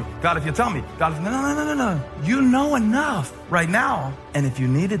you show me. God, if you tell me. God, if... No. You know enough right now. And if you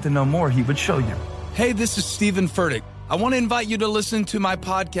needed to know more, he would show you. Hey, this is Stephen Furtick. I want to invite you to listen to my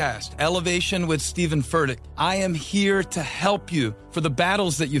podcast, Elevation with Stephen Furtick. I am here to help you for the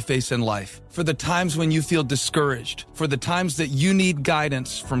battles that you face in life, for the times when you feel discouraged, for the times that you need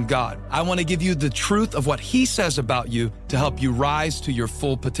guidance from God. I want to give you the truth of what he says about you to help you rise to your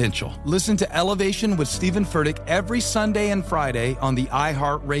full potential. Listen to Elevation with Stephen Furtick every Sunday and Friday on the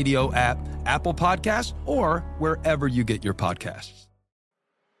iHeartRadio app, Apple Podcasts, or wherever you get your podcasts.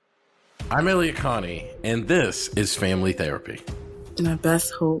 I'm Elliot Connie, and this is Family Therapy. My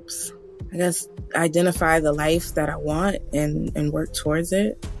best hopes, I guess, identify the life that I want and work towards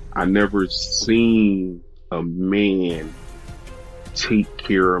it. I never seen a man take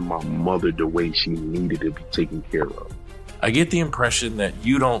care of my mother the way she needed to be taken care of. I get the impression that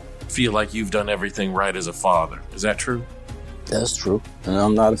you don't feel like you've done everything right as a father. Is that true? That's true, and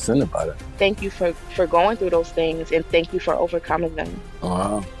I'm not offended by that. Thank you for going through those things, and thank you for overcoming them.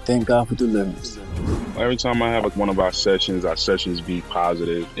 Thank God for deliverance. Every time I have one of our sessions be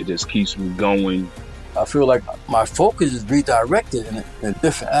positive. It just keeps me going. I feel like my focus is redirected in a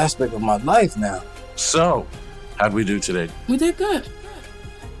different aspect of my life now. So, how'd we do today? We did good.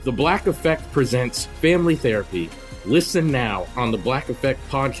 The Black Effect presents Family Therapy. Listen now on the Black Effect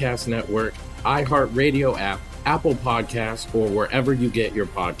Podcast Network, iHeartRadio app, Apple Podcasts, or wherever you get your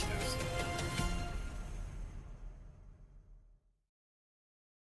podcasts.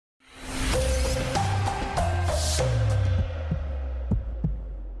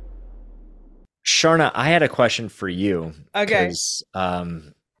 Sharna, I had a question for you. Okay. Because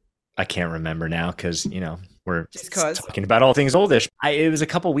I can't remember now because, we're talking about all things oldish. It was a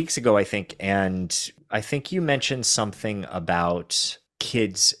couple weeks ago, I think, and I think you mentioned something about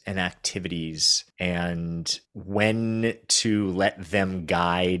kids and activities and when to let them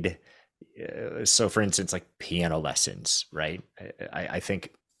guide. So for instance, like piano lessons, right? I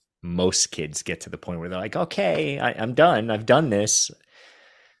think most kids get to the point where they're like, okay, I'm done. I've done this.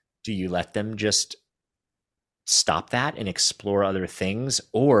 Do you let them just stop that and explore other things?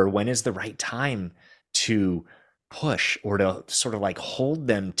 Or when is the right time to push or to sort of like hold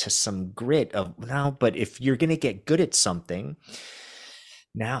them to some grit of, no, but if you're going to get good at something,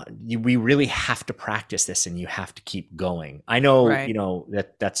 now we really have to practice this and you have to keep going. I know, right.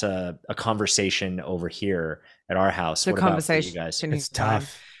 That's a conversation over here at our house. What about for you guys? It's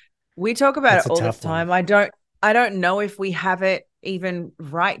tough. We talk about it all the time. I don't know if we have it even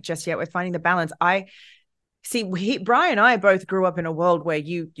right just yet. We're finding the balance. Brian and I both grew up in a world where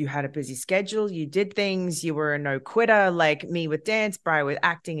you had a busy schedule, you did things, you were a no quitter, like me with dance, Brian with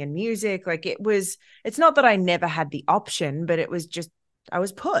acting and music. Like it's not that I never had the option, but it was just, I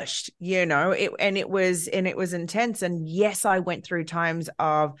was pushed, it was intense. And yes, I went through times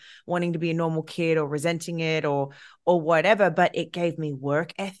of wanting to be a normal kid or resenting it or whatever, but it gave me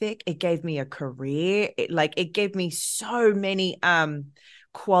work ethic. It gave me a career. It gave me so many,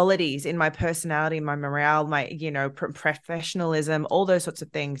 qualities in my personality, my morale, my professionalism, all those sorts of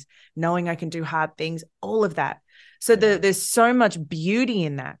things, knowing I can do hard things, all of that. So there's so much beauty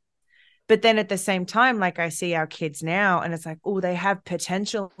in that. But then at the same time, like I see our kids now and it's like, oh, they have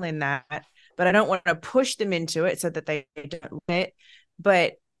potential in that, but I don't want to push them into it so that they don't it.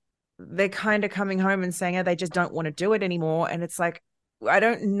 But they're kind of coming home and saying, they just don't want to do it anymore. And it's like, I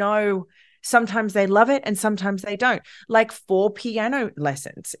don't know. Sometimes they love it and sometimes they don't. Like for piano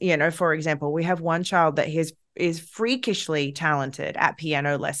lessons, for example, we have one child that is freakishly talented at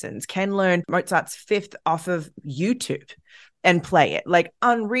piano lessons, can learn Mozart's Fifth off of YouTube and play it, like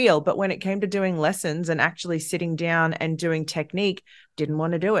unreal. But when it came to doing lessons and actually sitting down and doing technique, didn't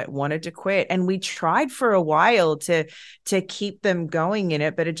want to do it, wanted to quit. And we tried for a while to keep them going in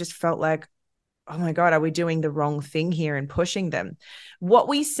it, but it just felt like, oh my God, are we doing the wrong thing here and pushing them? What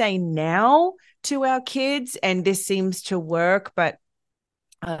we say now to our kids, and this seems to work, but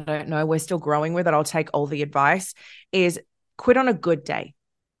I don't know, we're still growing with it. I'll take all the advice, is quit on a good day.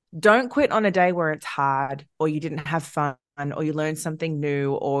 Don't quit on a day where it's hard or you didn't have fun or you learned something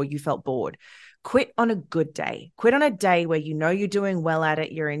new or you felt bored. Quit on a good day. Quit on a day where you're doing well at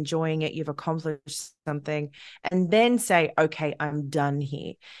it, you're enjoying it, you've accomplished something, and then say, okay, I'm done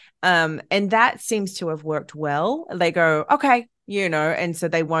here. And that seems to have worked well. They go, okay, and so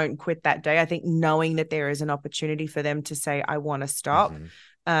they won't quit that day. I think knowing that there is an opportunity for them to say, I want to stop,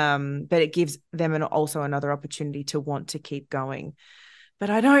 but it gives them also another opportunity to want to keep going. But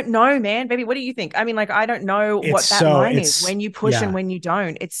I don't know, man. Baby, what do you think? I mean, I don't know what that line is when you push and when you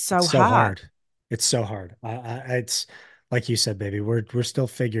don't. It's so hard. It's so hard. It's like you said, baby, we're still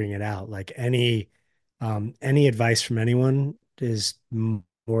figuring it out. Like any advice from anyone is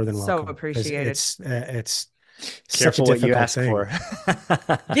more than welcome. So appreciated. It's careful what you ask for.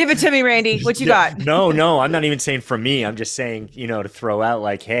 Give it to me, Randy. What you got? No, I'm not even saying from me. I'm just saying, to throw out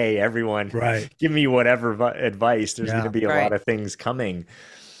like, hey, everyone, give me whatever advice. There's going to be a lot of things coming.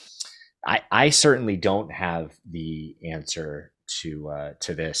 I certainly don't have the answer to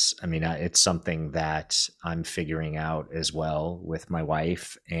this. I mean, it's something that I'm figuring out as well with my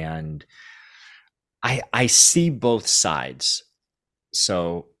wife, and I see both sides.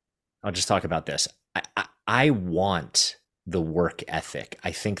 So I'll just talk about this. I want the work ethic.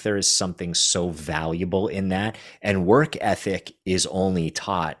 I think there is something so valuable in that. And work ethic is only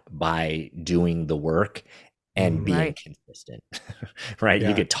taught by doing the work and being consistent, right? Yeah.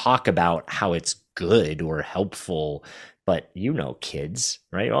 You could talk about how it's good or helpful, but kids,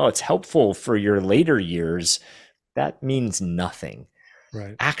 right? Oh, it's helpful for your later years. That means nothing.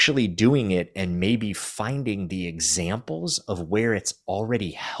 Right. Actually doing it and maybe finding the examples of where it's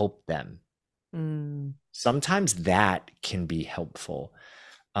already helped them. Sometimes that can be helpful.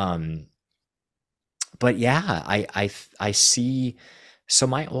 But yeah, I see. So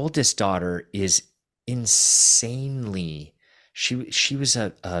my oldest daughter is insanely, she was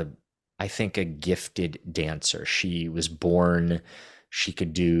I think a gifted dancer. She was born, she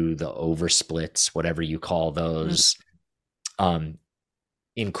could do the oversplits, whatever you call those.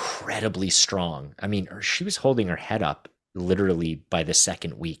 Incredibly strong. I mean, she was holding her head up literally by the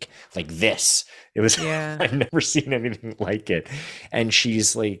second week, like this. It was, I've never seen anything like it. And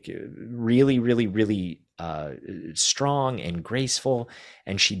she's like really, really, really strong and graceful.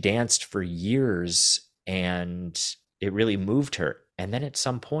 And she danced for years and it really moved her. And then at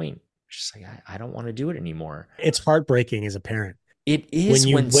some point, she's like, I don't want to do it anymore. It's heartbreaking as a parent. It is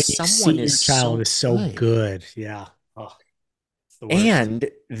when someone your child is so good. Yeah. Oh. And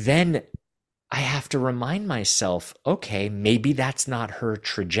then I have to remind myself, okay, maybe that's not her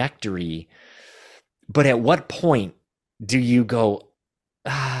trajectory. But at what point do you go,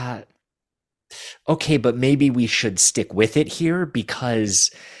 okay, but maybe we should stick with it here because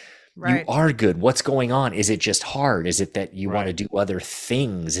you are good. What's going on? Is it just hard? Is it that you want to do other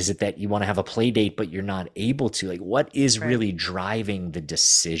things? Is it that you want to have a play date, but you're not able to? Like, what is really driving the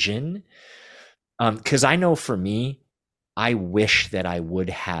decision? Because I know for me, I wish that I would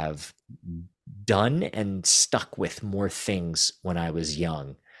have done and stuck with more things when I was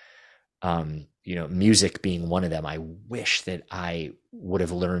young. music being one of them. I wish that I would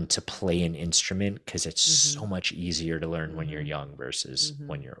have learned to play an instrument, because it's so much easier to learn when you're young versus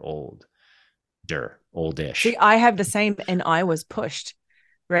when you're oldish. See, I have the same, and I was pushed.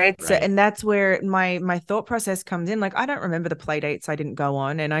 Right. So, and that's where my thought process comes in. Like, I don't remember the play dates I didn't go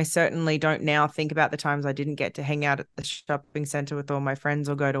on. And I certainly don't now think about the times I didn't get to hang out at the shopping center with all my friends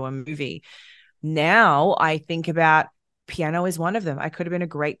or go to a movie. Now I think about piano is one of them. I could have been a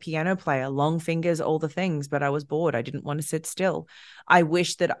great piano player, long fingers, all the things, but I was bored. I didn't want to sit still. I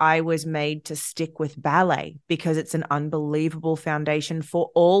wish that I was made to stick with ballet, because it's an unbelievable foundation for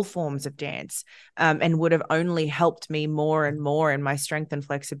all forms of dance, and would have only helped me more and more in my strength and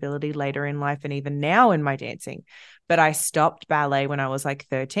flexibility later in life, and even now in my dancing. But I stopped ballet when I was like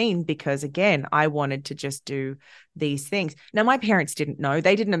 13 because, again, I wanted to just do these things. Now, my parents didn't know.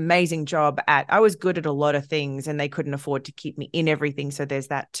 They did an amazing job I was good at a lot of things, and they couldn't afford to keep me in everything. So there's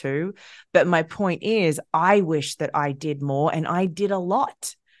that too. But my point is, I wish that I did more, and I did a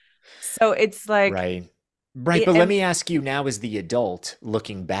lot. So it's like, right. But let me ask you now, as the adult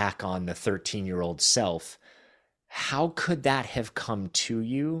looking back on the 13-year-old self, how could that have come to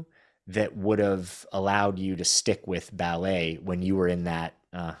you that would have allowed you to stick with ballet when you were in that,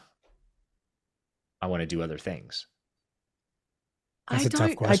 I want to do other things? That's a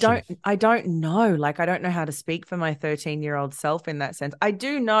tough question. I don't know. Like, I don't know how to speak for my 13-year-old self in that sense. I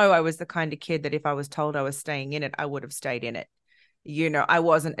do know I was the kind of kid that if I was told I was staying in it, I would have stayed in it. I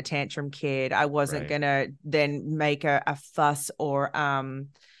wasn't a tantrum kid. I wasn't going to then make a fuss or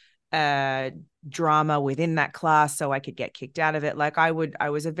drama within that class so I could get kicked out of it. Like, I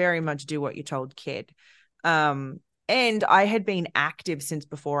was a very much do what you're told kid. And I had been active since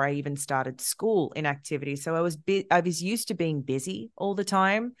before I even started school in activities. So I was used to being busy all the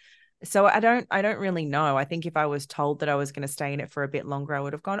time. So I don't really know. I think if I was told that I was going to stay in it for a bit longer, I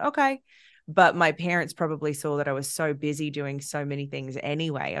would have gone, okay. But my parents probably saw that I was so busy doing so many things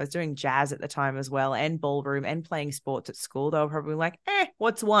anyway. I was doing jazz at the time as well, and ballroom, and playing sports at school. They were probably like,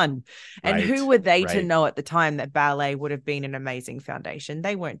 what's one? And who were they to know at the time that ballet would have been an amazing foundation?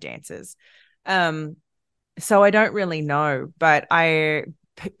 They weren't dancers. So I don't really know. But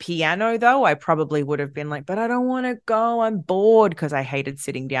piano, though, I probably would have been like, but I don't want to go. I'm bored, because I hated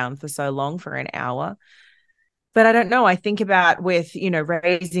sitting down for so long, for an hour. But I don't know. I think about with,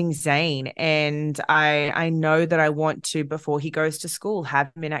 raising Zane, and I know that I want to, before he goes to school,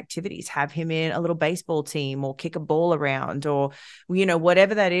 have him in activities, have him in a little baseball team, or kick a ball around, or,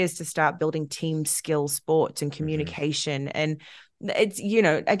 whatever that is, to start building team skill sports and communication. And it's,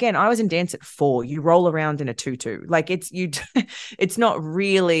 again, I was in dance at 4. You roll around in a tutu. Like, it's not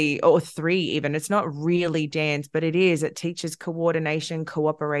really, or 3 even, it's not really dance, but it teaches coordination,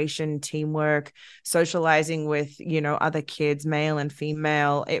 cooperation, teamwork, socializing with, other kids, male and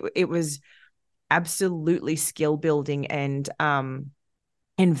female. It was absolutely skill building and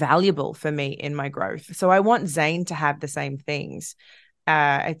invaluable for me in my growth. So I want Zane to have the same things.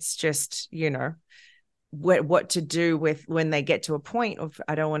 It's just, what to do with when they get to a point of,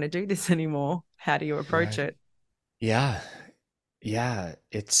 I don't want to do this anymore. How do you approach it? Yeah.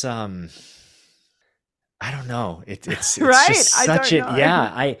 It's I don't know. It's right. Just such it.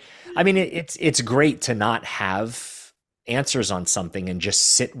 Yeah. I mean, it's great to not have answers on something and just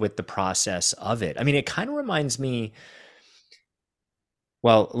sit with the process of it. I mean, it kind of reminds me.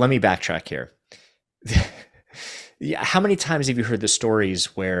 Well, let me backtrack here. Yeah, how many times have you heard the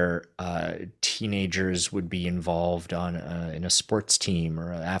stories where teenagers would be involved in a sports team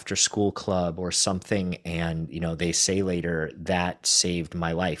or an after-school club or something, and they say later, that saved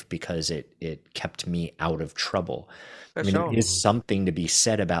my life because it kept me out of trouble. I mean, there is something to be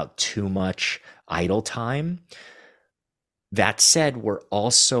said about too much idle time. That said, we're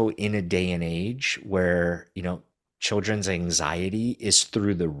also in a day and age where children's anxiety is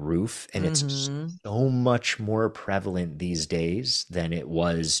through the roof, and it's so much more prevalent these days than it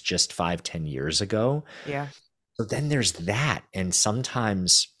was just 5-10 years ago. Yeah. So then there's that. And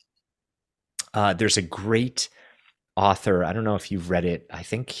sometimes there's a great author. I don't know if you've read it. I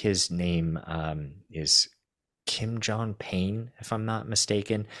think his name is Kim John Payne, if I'm not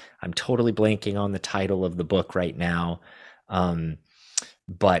mistaken. I'm totally blanking on the title of the book right now.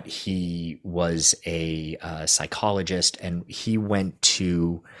 But he was a psychologist, and he went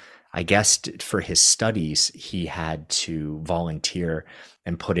to, I guess, for his studies, he had to volunteer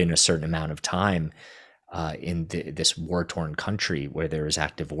and put in a certain amount of time in this war-torn country where there was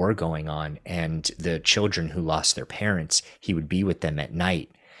active war going on. And the children who lost their parents, he would be with them at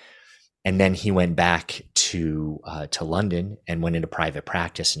night. And then he went back to London and went into private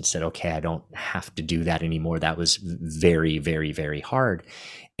practice and said, okay, I don't have to do that anymore. That was very, very, very hard.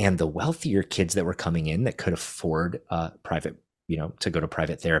 And the wealthier kids that were coming in that could afford private, to go to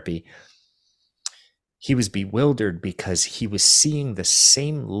private therapy, he was bewildered because he was seeing the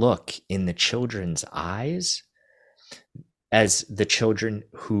same look in the children's eyes as the children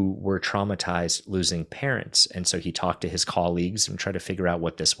who were traumatized losing parents. And so he talked to his colleagues and tried to figure out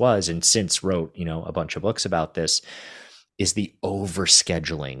what this was, and since wrote, a bunch of books about this, is the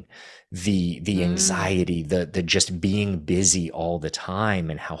overscheduling, the anxiety, the just being busy all the time,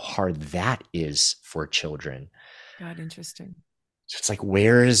 and how hard that is for children. God, interesting. So it's like,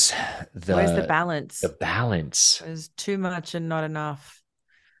 where's the balance? The balance. There's too much and not enough.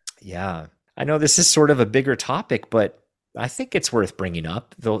 Yeah. I know this is sort of a bigger topic, but I think it's worth bringing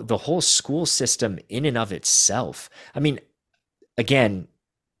up. The whole school system in and of itself. I mean, again,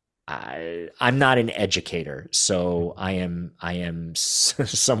 I'm not an educator, so I am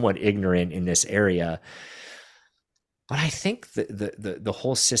somewhat ignorant in this area. But I think the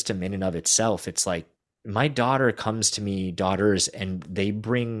whole system in and of itself, it's like, my daughter comes to me, daughters, and they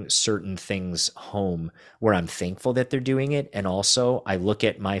bring certain things home where I'm thankful that they're doing it. And also I look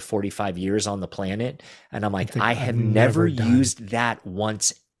at my 45 years on the planet and I'm like, I have never used that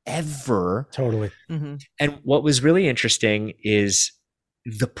once ever. Totally. Mm-hmm. And what was really interesting is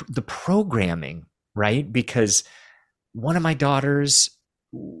the programming, right? Because one of my daughters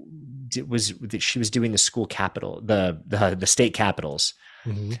she was doing the school capital, the state capitals.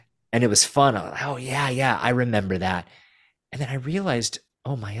 Mm-hmm. And it was fun. I was like, oh, yeah, I remember that. And then I realized,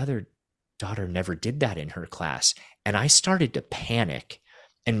 oh, my other daughter never did that in her class. And I started to panic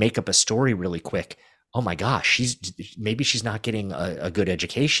and make up a story really quick. Oh my gosh, maybe she's not getting a good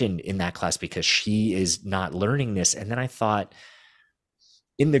education in that class because she is not learning this. And then I thought,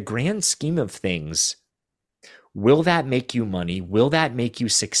 in the grand scheme of things, will that make you money? Will that make you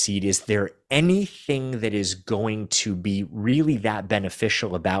succeed? Is there anything that is going to be really that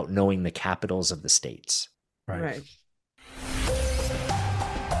beneficial about knowing the capitals of the states? Right.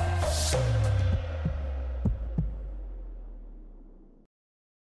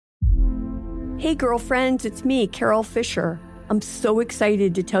 Hey girlfriends, it's me, Carol Fisher. I'm so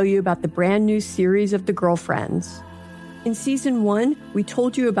excited to tell you about the brand new series of The Girlfriends. In season 1, we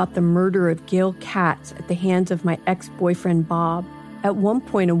told you about the murder of Gail Katz at the hands of my ex-boyfriend Bob. At one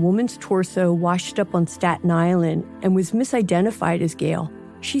point, a woman's torso washed up on Staten Island and was misidentified as Gail.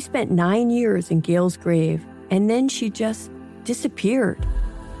 She spent 9 years in Gail's grave, and then she just disappeared.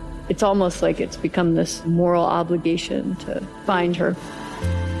 It's almost like it's become this moral obligation to find her.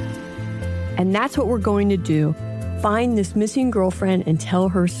 And that's what we're going to do. Find this missing girlfriend and tell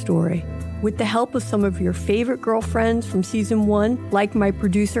her story. With the help of some of your favorite girlfriends from season 1, like my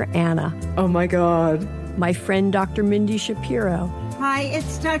producer, Anna. Oh my God. My friend, Dr. Mindy Shapiro. Hi,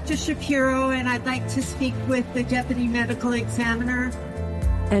 it's Dr. Shapiro, and I'd like to speak with the Deputy Medical Examiner.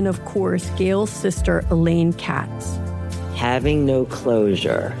 And of course, Gail's sister, Elaine Katz. Having no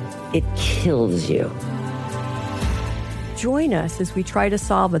closure, it kills you. Join us as we try to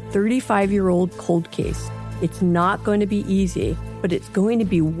solve a 35-year-old cold case. It's not going to be easy, but it's going to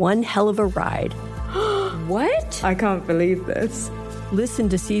be one hell of a ride. What? I can't believe this. Listen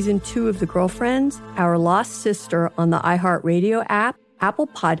to season 2 of The Girlfriends, Our Lost Sister on the iHeartRadio app, Apple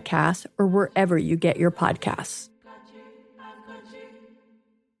Podcasts, or wherever you get your podcasts.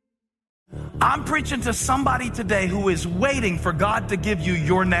 I'm preaching to somebody today who is waiting for God to give you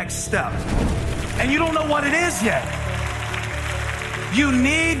your next step. And you don't know what it is yet. You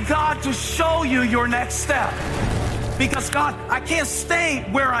need God to show you your next step. Because God, I can't stay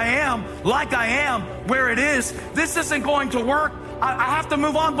where I am, like I am, where it is. This isn't going to work. I have to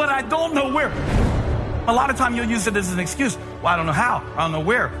move on, but I don't know where. A lot of time you'll use it as an excuse. Well, I don't know how. I don't know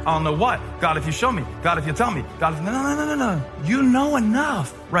where. I don't know what. God, if you show me. God, if you tell me. God, if... No. You know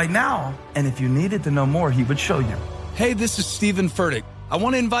enough right now. And if you needed to know more, he would show you. Hey, this is Stephen Furtick. I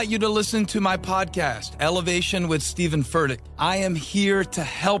want to invite you to listen to my podcast, Elevation with Stephen Furtick. I am here to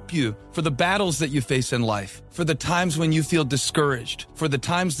help you for the battles that you face in life, for the times when you feel discouraged, for the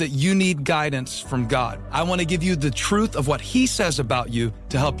times that you need guidance from God. I want to give you the truth of what he says about you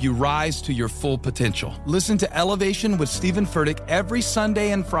to help you rise to your full potential. Listen to Elevation with Stephen Furtick every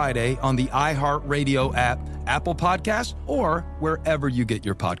Sunday and Friday on the iHeartRadio app, Apple Podcasts, or wherever you get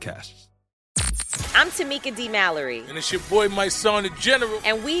your podcasts. I'm Tamika D. Mallory. And it's your boy, my son, the General.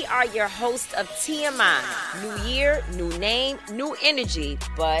 And we are your hosts of TMI. New year, new name, new energy,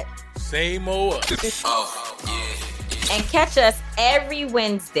 but... same old us. Oh, yeah. And catch us every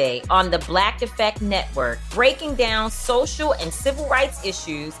Wednesday on the Black Effect Network, breaking down social and civil rights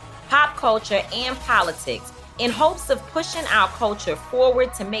issues, pop culture, and politics in hopes of pushing our culture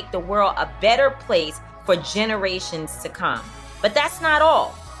forward to make the world a better place for generations to come. But that's not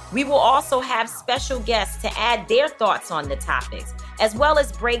all. We will also have special guests to add their thoughts on the topics, as well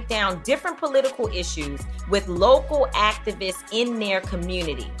as break down different political issues with local activists in their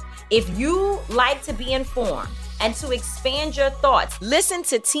community. If you like to be informed and to expand your thoughts, listen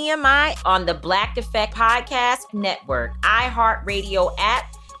to TMI on the Black Effect Podcast Network, iHeartRadio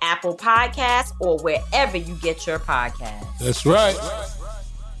app, Apple Podcasts, or wherever you get your podcasts. That's right.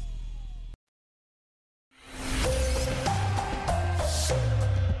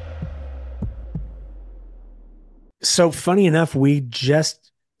 So funny enough, we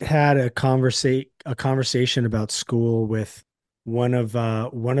just had a conversation about school with one of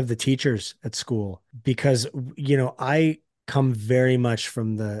the teachers at school, because, you know, I come very much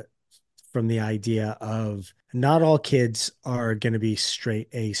from the idea of not all kids are going to be straight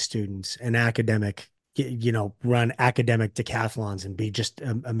A students and academic, you know, run academic decathlons and be just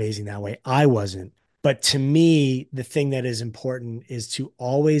amazing that way. I wasn't. But to me, the thing that is important is to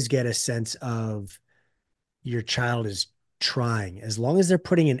always get a sense of your child is trying. As long as they're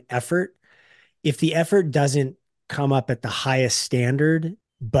putting in effort, if the effort doesn't come up at the highest standard,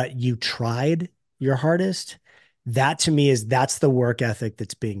 but you tried your hardest, that to me that's the work ethic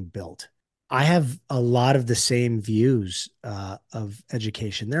that's being built. I have a lot of the same views of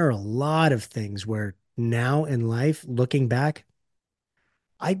education. There are a lot of things where now in life, looking back,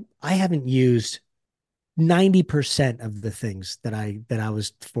 I haven't used 90% of the things that I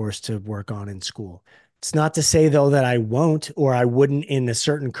was forced to work on in school. It's not to say though that I won't or I wouldn't in a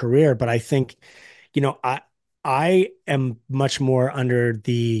certain career, but I think, you know, I am much more under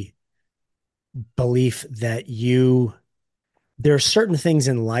the belief that there are certain things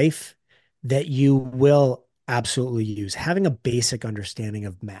in life that you will absolutely use. Having a basic understanding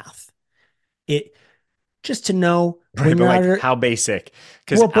of math, just to know when you're like, how basic?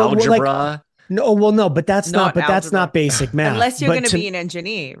 Because algebra. No, but that's not basic math. Unless you're going to be an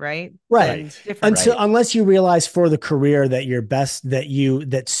engineer, right? Right. Unless you realize for the career that you're best,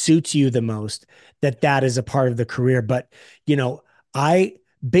 that suits you the most, that is a part of the career. But, you know,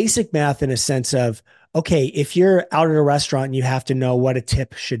 basic math in a sense of, okay, if you're out at a restaurant and you have to know what a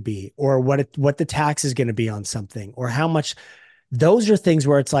tip should be, or what the tax is going to be on something, or how much, those are things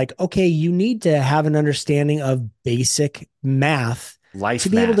where it's like, okay, you need to have an understanding of basic math to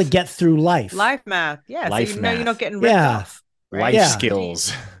be able to get through life. Life math. Yeah. Life so you math. know you're not getting ripped off. Right? Life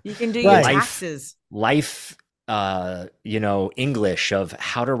skills. You can do your taxes. Life, English of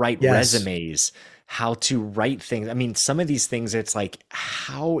how to write resumes, how to write things. I mean, some of these things, it's like,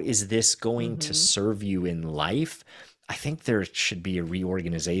 how is this going to serve you in life? I think there should be a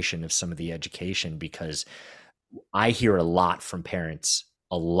reorganization of some of the education, because I hear a lot from parents.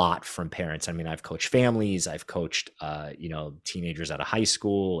 I mean, I've coached families, I've coached, teenagers out of high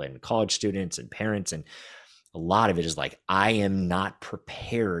school and college students and parents. And a lot of it is like, I am not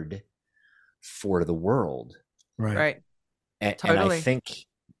prepared for the world. Right. And I think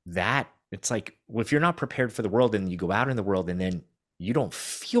that it's like, well, if you're not prepared for the world and you go out in the world and then you don't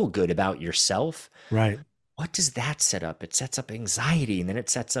feel good about yourself. Right. What does that set up? It sets up anxiety, and then it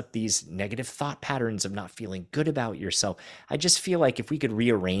sets up these negative thought patterns of not feeling good about yourself. I just feel like if we could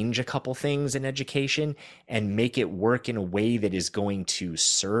rearrange a couple things in education and make it work in a way that is going to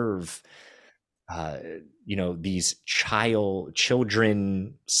serve, these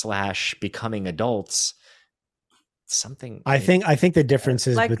children / becoming adults, something. I think the difference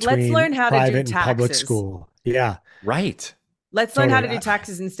is between let's learn how private to do and public school. Yeah. Right. Let's learn how to do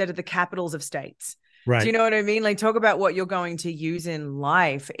taxes instead of the capitals of states. Right. Do you know what I mean? Like, talk about what you're going to use in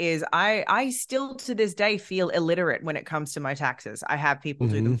life. Is I still to this day feel illiterate when it comes to my taxes. I have people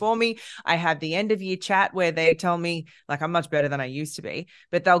do them for me. I have the end of year chat where they tell me, like, I'm much better than I used to be,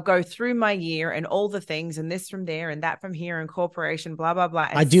 but they'll go through my year and all the things and this from there and that from here and corporation, blah, blah, blah.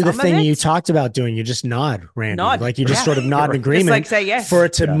 And I do the thing you talked about doing. You just nod, Randy. Like you just sort of nod in agreement, just like say yes for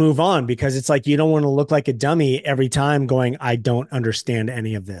it to move on, because it's like, you don't want to look like a dummy every time going, I don't understand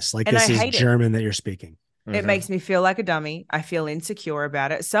any of this. Like, this is German that you're speaking. It makes me feel like a dummy. I feel insecure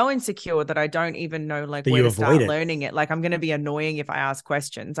about it. So insecure that I don't even know where to start learning it. Like, I'm going to be annoying if I ask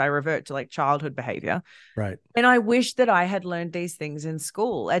questions. I revert to like childhood behavior. Right. And I wish that I had learned these things in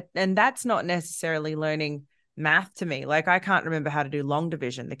school. And that's not necessarily learning math to me. Like, I can't remember how to do long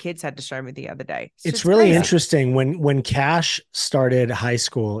division. The kids had to show me the other day. It's really interesting. When Cash started high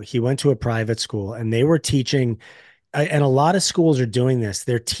school, he went to a private school and they were teaching, and a lot of schools are doing this.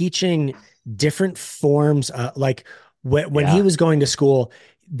 They're teaching different forms, like when he was going to school,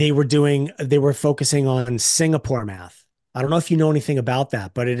 they were focusing on Singapore math, I don't know if you know anything about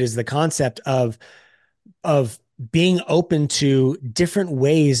that, but it is the concept of being open to different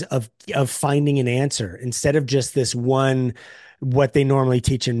ways of finding an answer instead of just this one, what they normally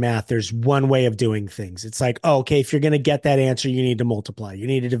teach in math. There's one way of doing things. It's like, oh, okay, if you're going to get that answer, you need to multiply, you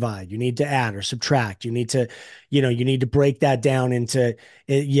need to divide, you need to add or subtract, you need to, you need to break that down into,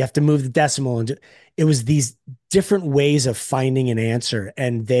 you have to move the decimal. And it was these different ways of finding an answer.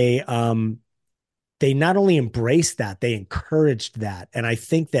 And they not only embraced that, they encouraged that. And I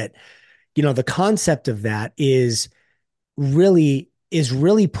think that, the concept of that is really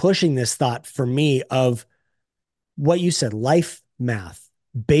pushing this thought for me of what you said, life math,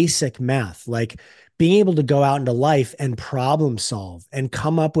 basic math, like being able to go out into life and problem solve and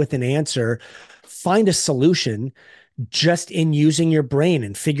come up with an answer, find a solution just in using your brain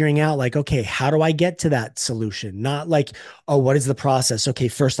and figuring out like, okay, how do I get to that solution? Not like, oh, what is the process? Okay,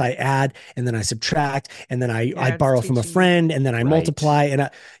 first I add and then I subtract and then I borrow from a friend and then I multiply and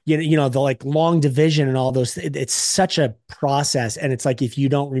the like long division and all those. It's such a process. And it's like, if you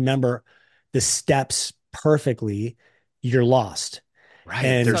don't remember the steps perfectly, you're lost. Right.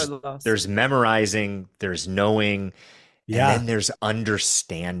 And there's memorizing, there's knowing, and yeah, then there's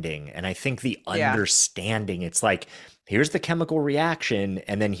understanding. And I think the understanding, it's like, here's the chemical reaction,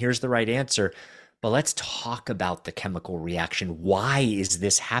 and then here's the right answer. But let's talk about the chemical reaction. Why is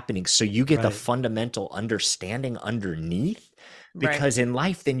this happening? So you get the fundamental understanding underneath, because in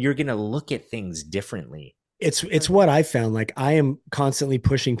life, then you're going to look at things differently. It's what I found. Like, I am constantly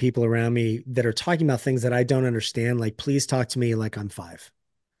pushing people around me that are talking about things that I don't understand. Like, please talk to me like I'm 5.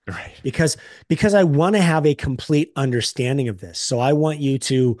 Right. Because I want to have a complete understanding of this. So I want you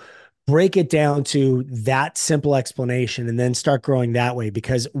to break it down to that simple explanation and then start growing that way.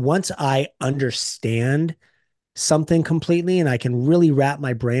 Because once I understand something completely and I can really wrap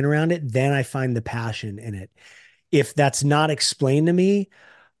my brain around it, then I find the passion in it. If that's not explained to me,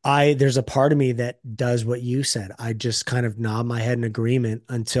 there's a part of me that does what you said. I just kind of nod my head in agreement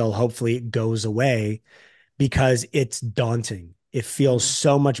until hopefully it goes away, because it's daunting. It feels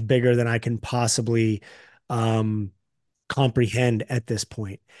so much bigger than I can possibly comprehend at this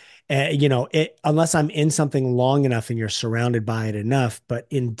point. Unless I'm in something long enough and you're surrounded by it enough, but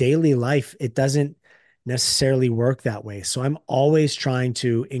in daily life, it doesn't necessarily work that way. So I'm always trying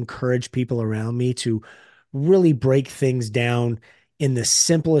to encourage people around me to really break things down in the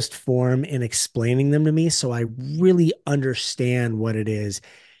simplest form and explaining them to me, so I really understand what it is,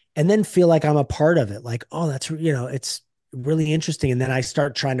 and then feel like I'm a part of it. Like, oh, that's, it's really interesting. And then I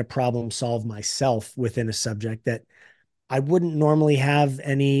start trying to problem solve myself within a subject that I wouldn't normally have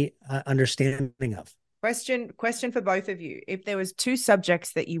any understanding of. Question for both of you. If there was 2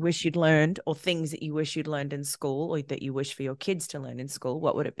 subjects that you wish you'd learned, or things that you wish you'd learned in school, or that you wish for your kids to learn in school,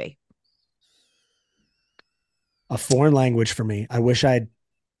 what would it be? A foreign language for me. I wish I'd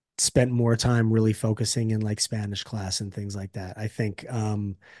spent more time really focusing in like Spanish class and things like that. I think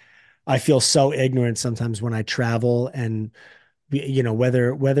I feel so ignorant sometimes when I travel, and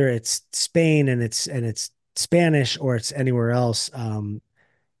whether it's Spain and it's Spanish or it's anywhere else,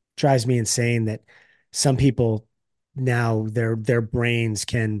 drives me insane that some people now their brains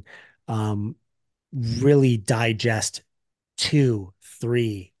can really digest 2,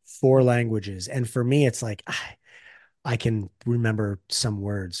 3, 4 languages. And for me, it's like, I can remember some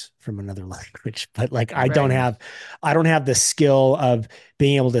words from another language, but like, I don't have the skill of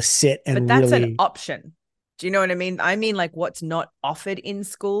being able to sit and but that's an option. Do you know what I mean? I mean, like, what's not offered in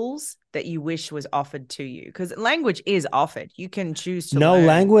schools that you wish was offered to you? Because language is offered. You can choose to learn.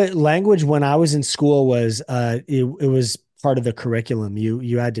 Language when I was in school was it was part of the curriculum.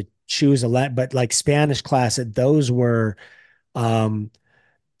 You had to choose but like Spanish class, those were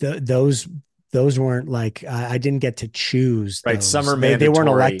those weren't like, I didn't get to choose. Right. Those. Some are mandatory. They weren't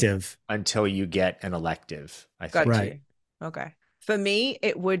elective until you get an elective, I think. Right. Okay. For me,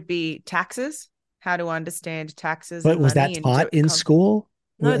 it would be taxes, how to understand taxes. But was that taught in school?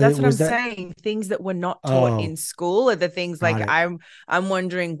 No, that's what I'm saying. Things that were not taught in school are the things like I'm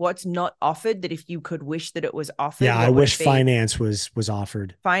wondering what's not offered, that if you could wish that it was offered. Yeah, I wish finance was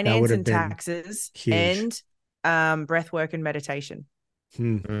offered. Finance and taxes huge. And breath work and meditation.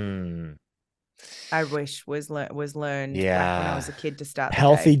 I wish was learned back when I was a kid to start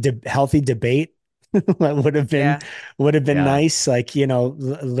healthy debate. That would have been nice. Like,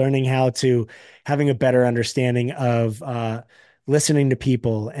 learning having a better understanding of listening to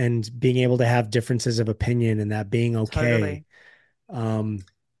people and being able to have differences of opinion, and that being okay. Totally.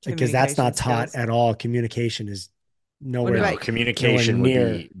 Because that's not taught at all. Communication is nowhere. No, communication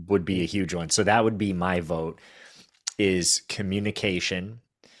would be a huge one. So that would be my vote, is communication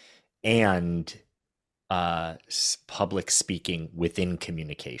and public speaking within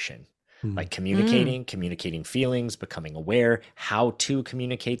communication. Like communicating feelings, becoming aware, how to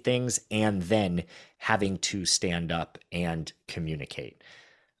communicate things, and then having to stand up and communicate.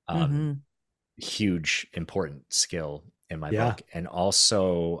 Huge, important skill in my book. And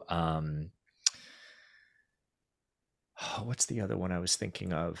also, what's the other one I was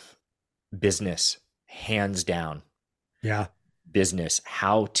thinking of? Business, hands down. Yeah. Business,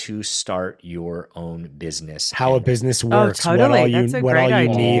 how to start your own business, how a business works, totally. what all you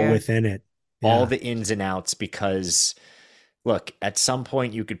need within it, all the ins and outs. Because look, at some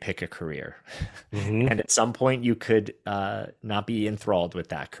point you could pick a career, and at some point you could not be enthralled with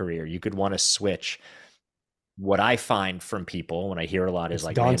that career. You could want to switch. What I find from people when I hear a lot is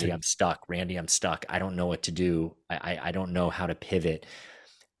like, daunting. Randy, I'm stuck. I don't know what to do. I don't know how to pivot.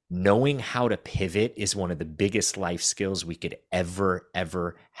 Knowing how to pivot is one of the biggest life skills we could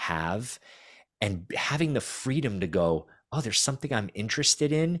ever have. And having the freedom to go, oh, there's something I'm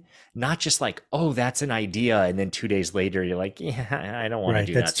interested in. Not just like, oh, that's an idea. And then 2 days later, you're like, yeah, I don't want to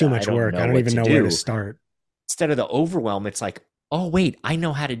do that. That's too much work. I don't even know where to start. Instead of the overwhelm, it's like, oh, wait, I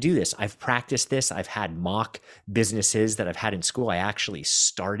know how to do this. I've practiced this. I've had mock businesses that I've had in school. I actually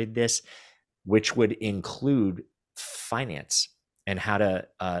started this, which would include finance. And how to,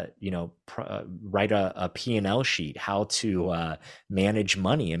 write a P&L sheet, how to manage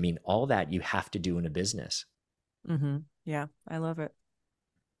money. I mean, all that you have to do in a business. Yeah, I love it.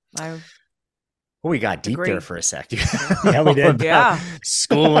 We got deep there for a sec. Yeah, we did. Yeah,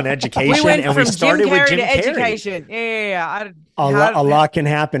 school and education, we started with Jim Carrey. Education. Yeah. A lot can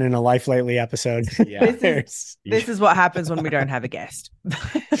happen in a Life Lately episode. Yeah, this is what happens when we don't have a guest.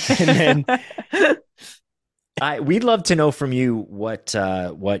 And then. We'd love to know from you what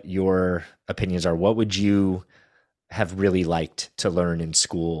your opinions are. What would you have really liked to learn in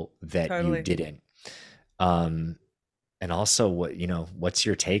school that you didn't? And also, what's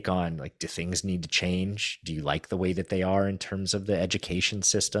your take on, like, do things need to change? Do you like the way that they are in terms of the education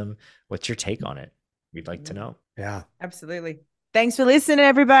system? What's your take on it? We'd like to know. Yeah, absolutely. Thanks for listening,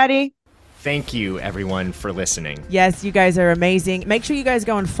 everybody. Thank you, everyone, for listening. Yes, you guys are amazing. Make sure you guys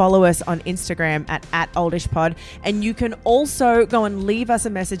go and follow us on Instagram at @oldishpod. And you can also go and leave us a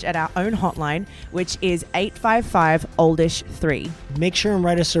message at our own hotline, which is 855-OLDISH-3. Make sure and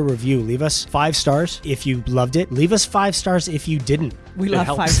write us a review. Leave us 5 stars if you loved it. Leave us 5 stars if you didn't. We love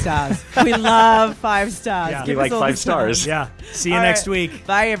 5 stars. We love 5 stars. Yeah. We like 5 stars. Yeah. See you next week.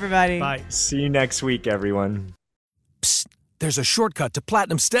 Bye, everybody. Bye. See you next week, everyone. Psst. There's a shortcut to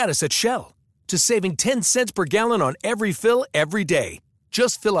platinum status at Shell. To saving 10 cents per gallon on every fill every day.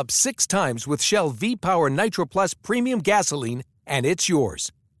 Just fill up 6 times with Shell V-Power Nitro Plus Premium Gasoline, and it's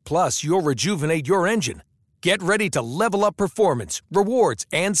yours. Plus, you'll rejuvenate your engine. Get ready to level up performance, rewards,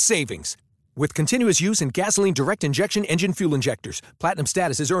 and savings. With continuous use in gasoline direct injection engine fuel injectors, platinum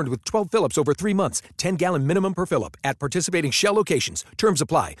status is earned with 12 fill-ups over 3 months, 10-gallon minimum per fill-up at participating Shell locations. Terms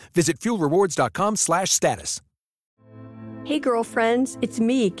apply. Visit fuelrewards.com/status. Hey girlfriends, it's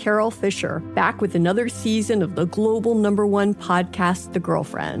me, Carol Fisher, back with another season of the global #1 podcast, The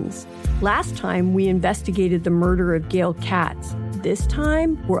Girlfriends. Last time, we investigated the murder of Gail Katz. This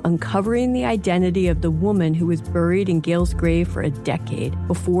time, we're uncovering the identity of the woman who was buried in Gail's grave for a decade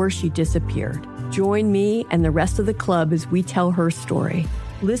before she disappeared. Join me and the rest of the club as we tell her story.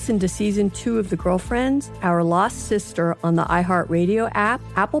 Listen to Season 2 of The Girlfriends, Our Lost Sister on the iHeartRadio app,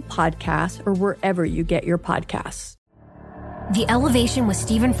 Apple Podcasts, or wherever you get your podcasts. The Elevation with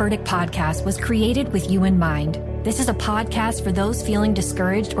Stephen Furtick podcast was created with you in mind. This is a podcast for those feeling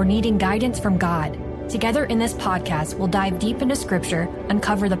discouraged or needing guidance from God. Together in this podcast, we'll dive deep into scripture,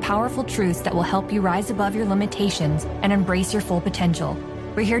 uncover the powerful truths that will help you rise above your limitations and embrace your full potential.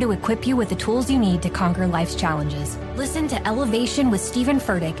 We're here to equip you with the tools you need to conquer life's challenges. Listen to Elevation with Stephen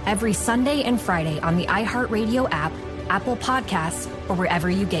Furtick every Sunday and Friday on the iHeartRadio app, Apple Podcasts, or wherever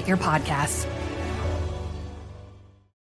you get your podcasts.